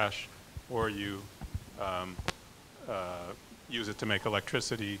or trash, or you use it to make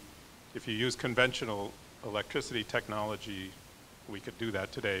electricity, if you use conventional electricity technology, we could do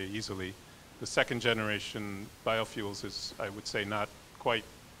that today easily. The second generation biofuels is, I would say, not quite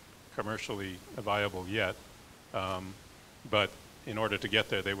commercially viable yet, but in order to get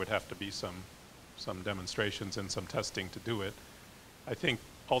there, there would have to be some demonstrations and some testing to do it. I think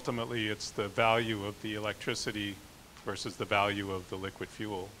ultimately it's the value of the electricity versus the value of the liquid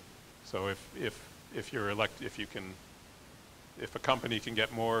fuel. So if a company can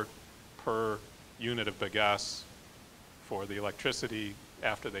get more per unit of bagasse for the electricity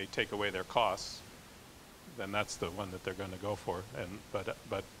after they take away their costs, then that's the one that they're going to go for.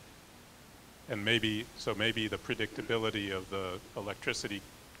 And maybe the predictability of the electricity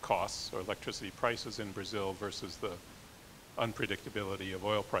costs or electricity prices in Brazil versus the unpredictability of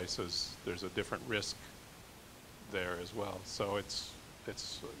oil prices, there's a different risk there as well. So it's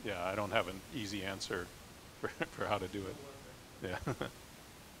yeah, I don't have an easy answer for how to do it. Yeah.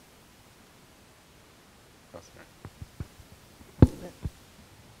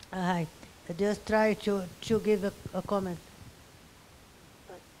 Hi. I just try to give a comment.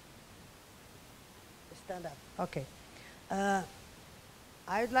 Stand up. Okay. I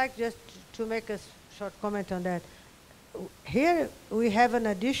would like just to make a short comment on that. Here we have an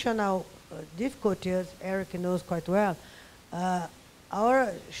additional difficulty, as Eric knows quite well.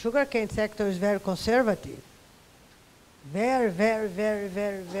 Our sugarcane sector is very conservative. Very, very, very,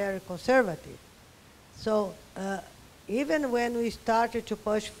 very, very conservative. So even when we started to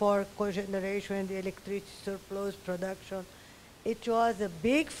push for cogeneration and the electricity surplus production, it was a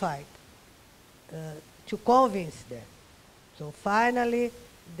big fight to convince them. So finally,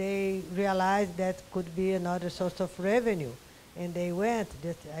 they realized that could be another source of revenue, and they went.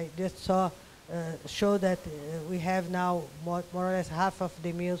 I just saw show that we have now more or less half of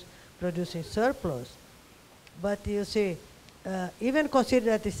the mills producing surplus. But you see, even consider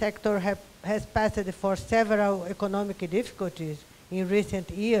that the sector has passed for several economic difficulties in recent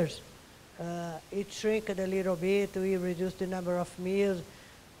years. It shrank a little bit, we reduced the number of mills.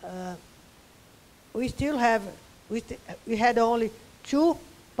 We still have, we had only 2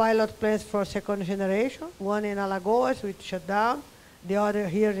 pilot plants for second generation, one in Alagoas, which shut down. The other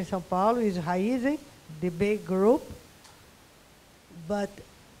here in São Paulo is Raízen, the big group, but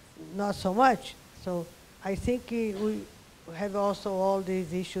not so much. So I think we have also all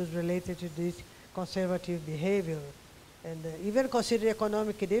these issues related to this conservative behavior. And even consider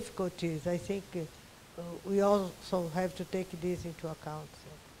economic difficulties, I think we also have to take this into account. So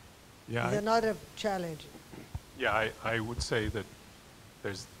yeah, it's another challenge. Yeah, I would say that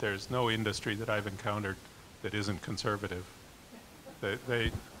there's no industry that I've encountered that isn't conservative.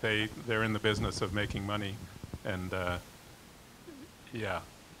 They're in the business of making money, and yeah.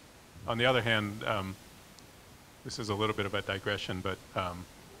 On the other hand, this is a little bit of a digression, but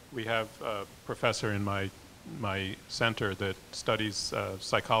we have a professor in my center that studies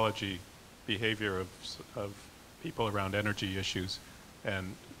psychology, behavior of people around energy issues,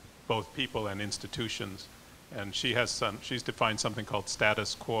 and both people and institutions. And she's defined something called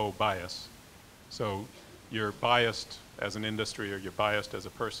status quo bias. So you're biased as an industry, or you're biased as a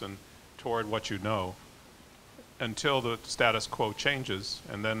person toward what you know until the status quo changes,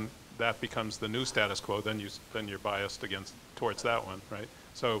 and then that becomes the new status quo, then you're biased towards that one, right?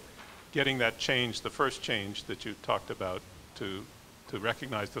 So getting that change, the first change that you talked about, to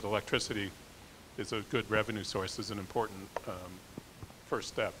recognize that electricity is a good revenue source is an important first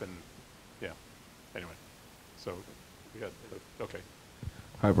step, and yeah, anyway, so we had, okay.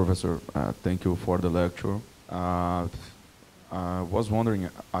 Hi, Professor. Thank you for the lecture. I was wondering,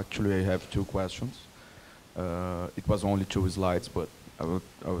 actually I have 2 questions. It was only 2 slides, but I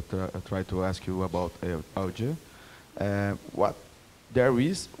would try to ask you about algae.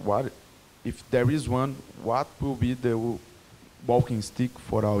 If there is one, what will be the walking stick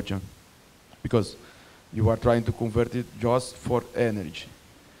for algae? Because you are trying to convert it just for energy.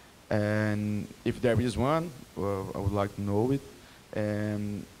 And if there is one, I would like to know it.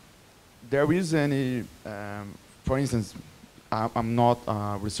 And there is any, for instance, I'm not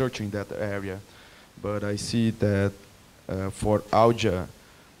researching that area, but I see that for algae,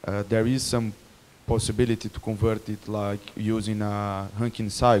 there is some possibility to convert it like using a Rankine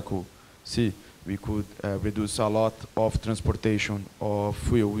cycle. See, we could reduce a lot of transportation of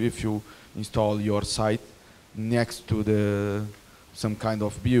fuel if you install your site next to some kind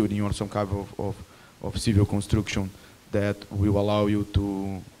of building or some kind of civil construction that will allow you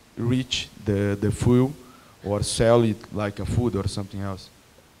to reach the fuel or sell it like a food or something else.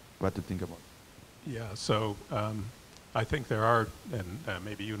 What do you think about it? Yeah, so I think there are, and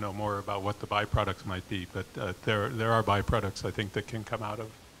maybe you know more about what the byproducts might be, but there are byproducts I think that can come out of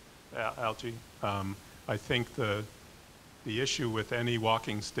algae. I think the issue with any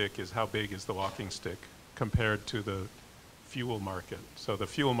walking stick is how big is the walking stick compared to the fuel market. So the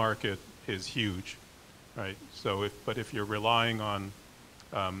fuel market is huge, right? So but if you're relying on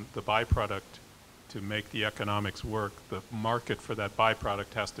the byproduct to make the economics work, the market for that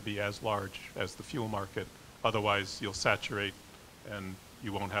byproduct has to be as large as the fuel market. Otherwise, you'll saturate and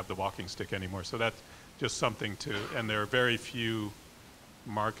you won't have the walking stick anymore. So that's just something and there are very few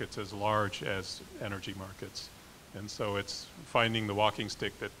markets as large as energy markets. And so it's finding the walking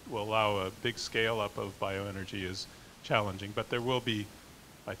stick that will allow a big scale up of bioenergy is challenging. But there will be,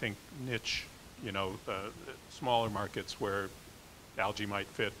 I think, niche, smaller markets where algae might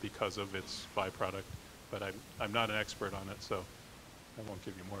fit because of its byproduct. But I'm not an expert on it, so I won't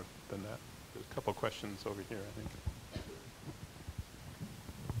give you more than that. There's a couple questions over here, I think.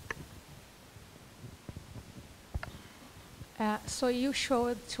 So you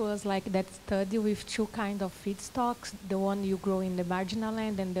showed to us like that study with 2 kind of feedstocks, the one you grow in the marginal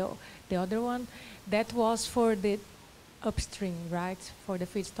land and the other one. That was for the upstream, right, for the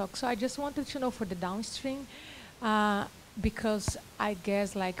feedstock. So I just wanted to know for the downstream, because I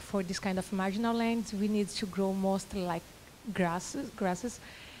guess like for this kind of marginal lands, we need to grow mostly like grasses.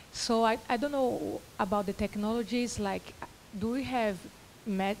 So I don't know about the technologies, like do we have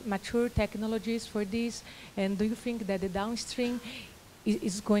mature technologies for this, and do you think that the downstream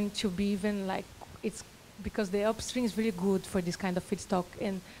is going to be even like it's because the upstream is really good for this kind of feedstock,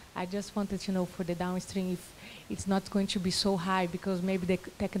 and I just wanted to know for the downstream if it's not going to be so high, because maybe the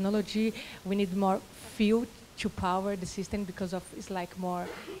technology, we need more fuel to power the system because of it's like more,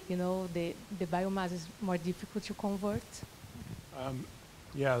 you know, the biomass is more difficult to convert.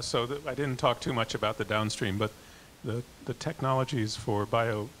 Yeah, so I didn't talk too much about the downstream, but the technologies for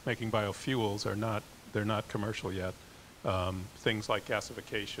making biofuels are not, they're not commercial yet. Things like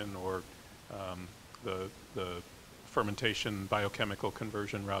gasification or the fermentation biochemical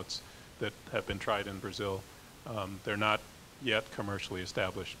conversion routes that have been tried in Brazil, they're not yet commercially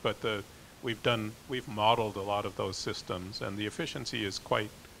established, but we've modeled a lot of those systems, and the efficiency is quite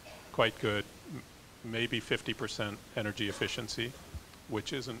good, maybe 50% energy efficiency,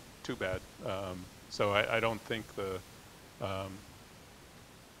 which isn't too bad. So I don't think the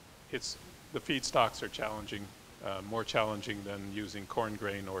feedstocks are challenging, more challenging than using corn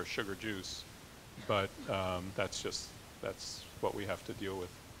grain or sugar juice, but that's what we have to deal with.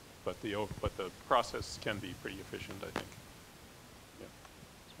 But the process can be pretty efficient, I think. Yeah.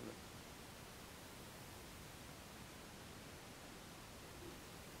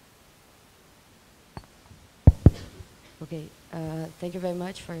 Okay, thank you very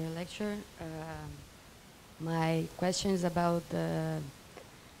much for your lecture. My question is about the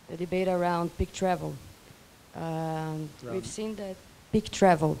debate around peak travel. We've seen that peak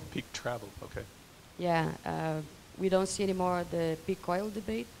travel. Peak travel, okay. Yeah, we don't see anymore the peak oil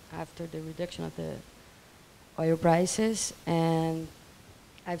debate after the reduction of the oil prices, and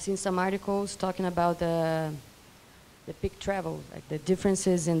I've seen some articles talking about the peak travel, like the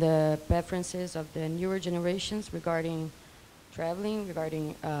differences in the preferences of the newer generations regarding traveling,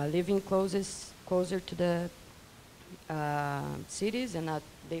 regarding living closer to the cities and not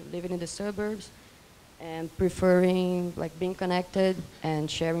living in the suburbs, and preferring like being connected and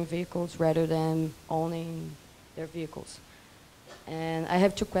sharing vehicles rather than owning their vehicles. And I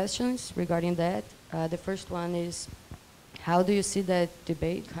have two questions regarding that. The first one is, how do you see that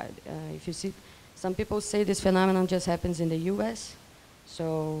debate? If you see, some people say this phenomenon just happens in the U.S.,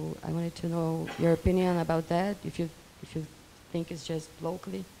 so I wanted to know your opinion about that, if you think it's just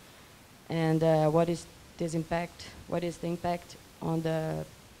locally, and what is the impact on the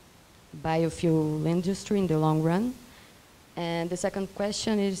biofuel industry in the long run? And the second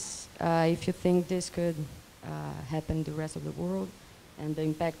question is if you think this could happen in the rest of the world, and the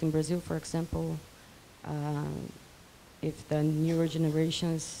impact in Brazil, for example, if the newer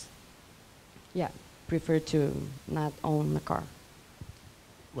generations prefer to not own a car.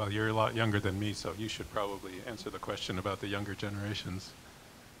 Well, you're a lot younger than me, so you should probably answer the question about the younger generations.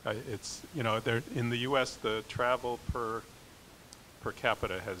 It's, you know, in the U.S., the travel per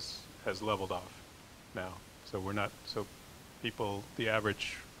capita has leveled off now. So the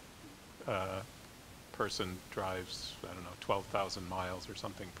average person drives, I don't know, 12,000 miles or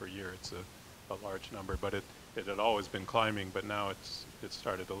something per year. It's a large number, but it had always been climbing, but now it's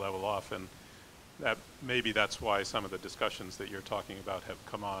started to level off, and maybe that's why some of the discussions that you're talking about have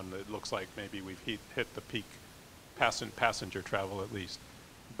come on. It looks like maybe we've hit the peak passenger travel at least,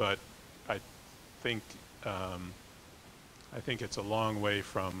 but I think it's a long way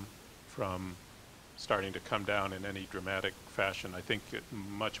from starting to come down in any dramatic fashion. I think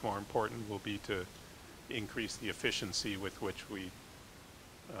much more important will be to increase the efficiency with which we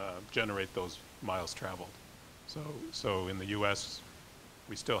generate those miles traveled. So in the U.S.,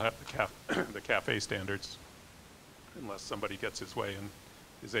 we still have the CAFE standards, unless somebody gets his way and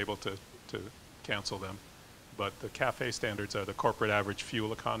is able to cancel them. But the CAFE standards are the corporate average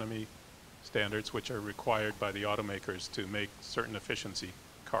fuel economy standards, which are required by the automakers to make certain efficiency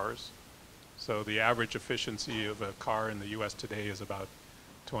cars. So the average efficiency of a car in the U.S. today is about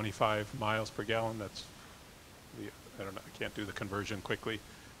 25 miles per gallon. That's I don't know, I can't do the conversion quickly,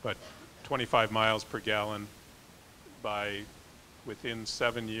 but 25 miles per gallon. Within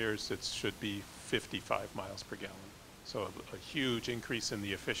 7 years, it should be 55 miles per gallon. So a huge increase in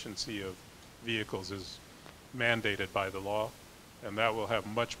the efficiency of vehicles is mandated by the law, and that will have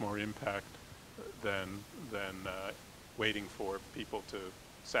much more impact than waiting for people to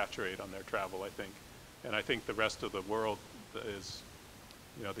saturate on their travel, I think. And I think the rest of the world is,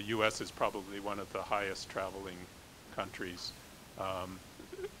 you know, the U.S. is probably one of the highest traveling countries,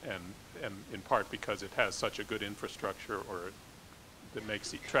 and in part because it has such a good infrastructure, or that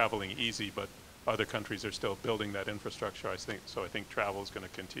makes traveling easy, but other countries are still building that infrastructure, I think travel is going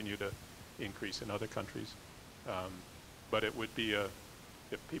to continue to increase in other countries. But it would be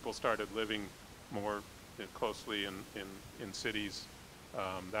if people started living more closely in cities,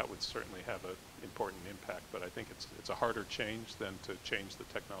 that would certainly have an important impact, but I think it's a harder change than to change the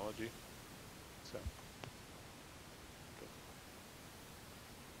technology. So.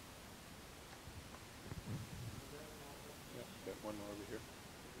 one more over here.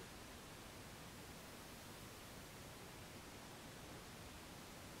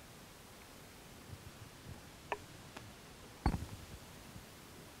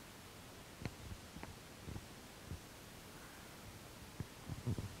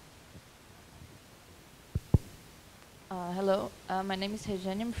 Hello, my name is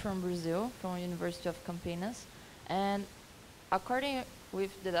Regiane. I'm from Brazil, from University of Campinas. And according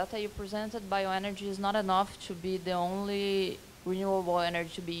with the data you presented, bioenergy is not enough to be the only renewable energy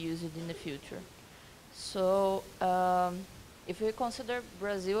to be used in the future. So if we consider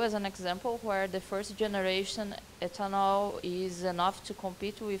Brazil as an example where the first generation ethanol is enough to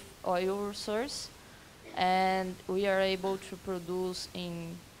compete with oil resource, and we are able to produce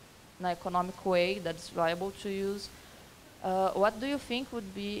in an economic way that's viable to use, what do you think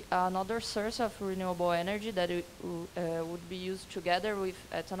would be another source of renewable energy that would be used together with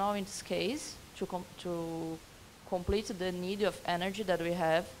ethanol in this case to complete the need of energy that we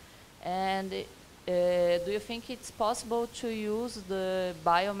have? And do you think it's possible to use the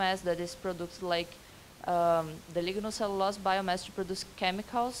biomass that is produced, like the lignocellulose biomass, to produce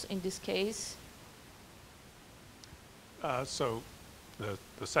chemicals in this case? So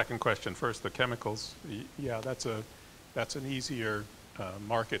the second question first, the chemicals, yeah, that's an easier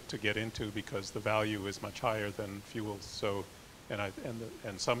market to get into because the value is much higher than fuels. So,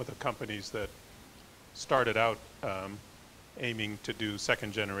 and some of the companies that started out aiming to do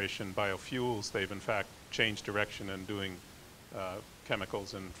second generation biofuels, they've in fact changed direction and doing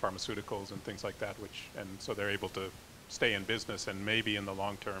chemicals and pharmaceuticals and things like that, and so they're able to stay in business and maybe in the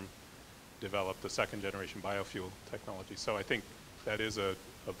long term develop the second generation biofuel technology. So I think that is a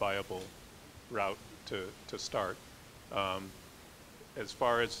viable route to start. As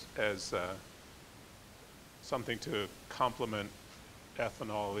far as something to complement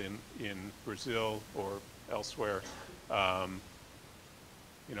ethanol in Brazil or elsewhere,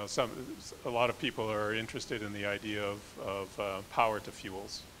 you know, a lot of people are interested in the idea of power to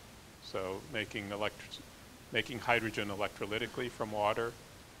fuels. So making hydrogen electrolytically from water,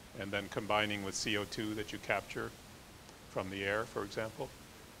 and then combining with CO2 that you capture from the air, for example.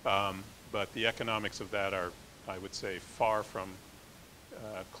 But the economics of that are, I would say, far from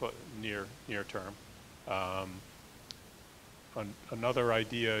near term. Another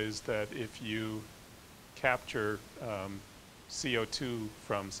idea is that if you capture CO2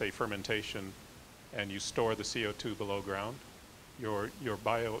 from, say, fermentation, and you store the CO2 below ground, your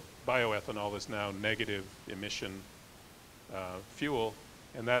bioethanol is now negative emission fuel,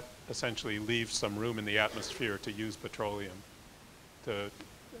 and that essentially leaves some room in the atmosphere to use petroleum.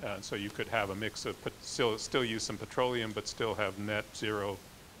 So you could have a mix of still use some petroleum, but still have net zero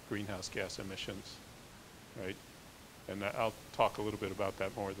greenhouse gas emissions, right? And I'll talk a little bit about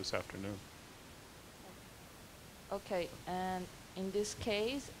that more this afternoon. Okay, and in this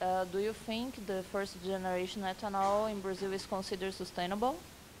case, do you think the first generation ethanol in Brazil is considered sustainable?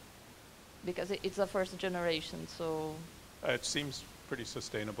 Because it's a first generation, so. It seems pretty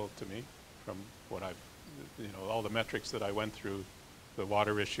sustainable to me from what I've, all the metrics that I went through, the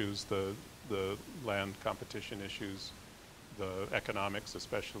water issues, the land competition issues, the economics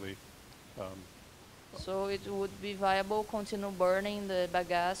especially. So it would be viable continue burning the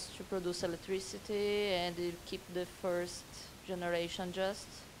bagasse to produce electricity and keep the first generation just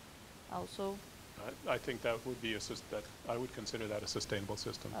also? I think that would be I would consider that a sustainable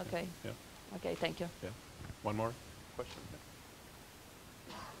system. Okay. Yeah. Okay, thank you. Yeah. One more question?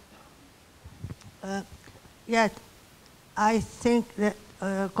 Yeah, I think that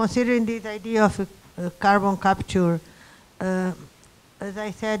considering this idea of carbon capture, as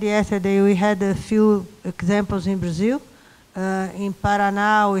I said yesterday, we had a few examples in Brazil. In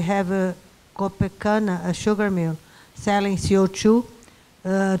Paraná, we have Copacabana, a sugar mill, selling CO2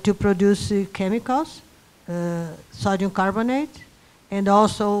 to produce chemicals, sodium carbonate, and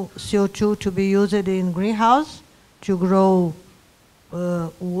also CO2 to be used in greenhouse to grow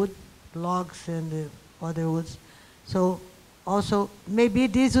wood, logs, and other woods. So also, maybe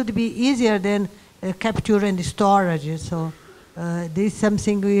this would be easier than capture and storage. So this is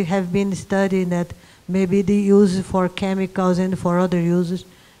something we have been studying, that maybe the use for chemicals and for other uses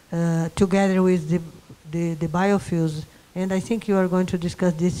together with the biofuels. And I think you are going to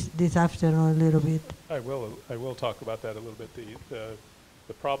discuss this afternoon a little bit. I will talk about that a little bit.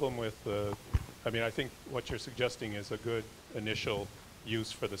 The problem with I think what you're suggesting is a good initial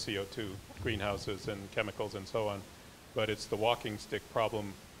use for the CO2, greenhouses and chemicals and so on, but it's the walking stick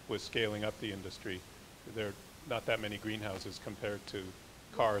problem with scaling up the industry. There are not that many greenhouses compared to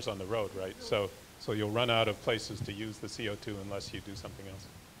cars on the road, right? So you'll run out of places to use the CO2 unless you do something else.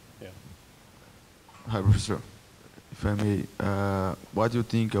 Yeah. Hi, Professor. if I may, what do you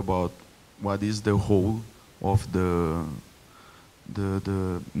think about what is the role of the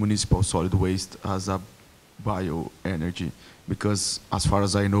municipal solid waste as a bioenergy? Because as far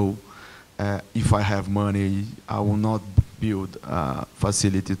as I know, if I have money, I will not build a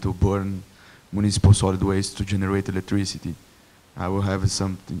facility to burn municipal solid waste to generate electricity. I will have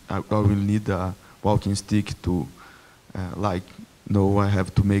something, I will need a walking stick to, I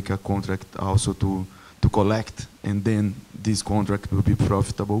have to make a contract also to collect, and then this contract will be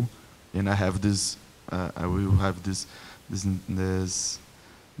profitable, and I have this, I will have this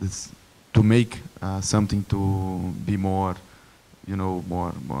to make something to be more,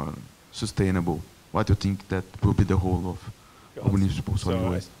 more sustainable. What do you think that will be the whole of municipal solid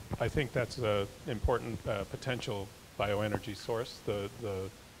waste? I think that's an important potential bioenergy source.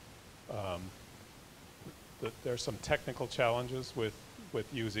 There are some technical challenges with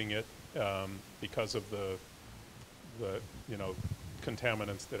using it because of the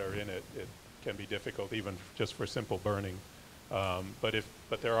contaminants that are in it. It can be difficult even just for simple burning.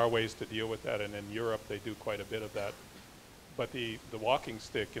 But there are ways to deal with that, and in Europe they do quite a bit of that. But the walking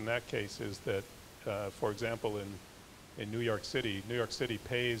stick in that case is that, for example, in New York City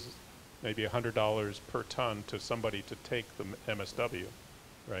pays maybe $100 per ton to somebody to take the MSW,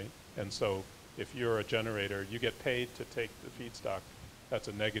 right? And so if you're a generator, you get paid to take the feedstock. That's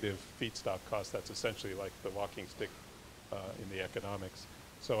a negative feedstock cost. That's essentially like the walking stick in the economics.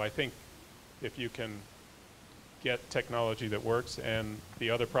 So I think if you can get technology that works, and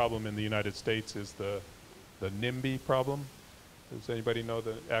the other problem in the United States is the NIMBY problem. Does anybody know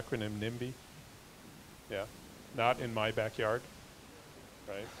the acronym NIMBY? Yeah, not in my backyard,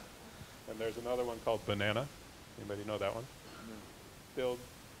 right? And there's another one called banana. Anybody know that one? No.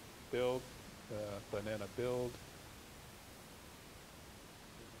 Build, banana build.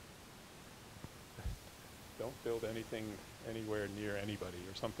 Don't build anything anywhere near anybody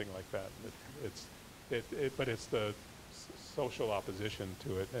or something like that. But it's the social opposition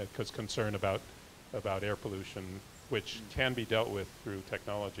to it, because concern about air pollution, which can be dealt with through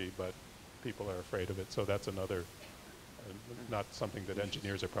technology, but people are afraid of it. So that's another, not something that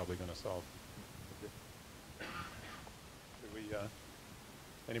engineers are probably going to solve. Should we,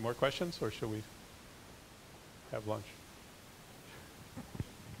 any more questions, or should we have lunch?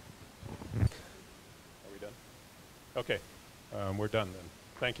 Are we done? Okay, we're done then.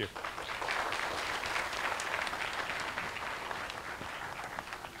 Thank you.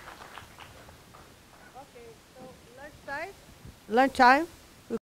 Okay, so lunchtime? Lunchtime?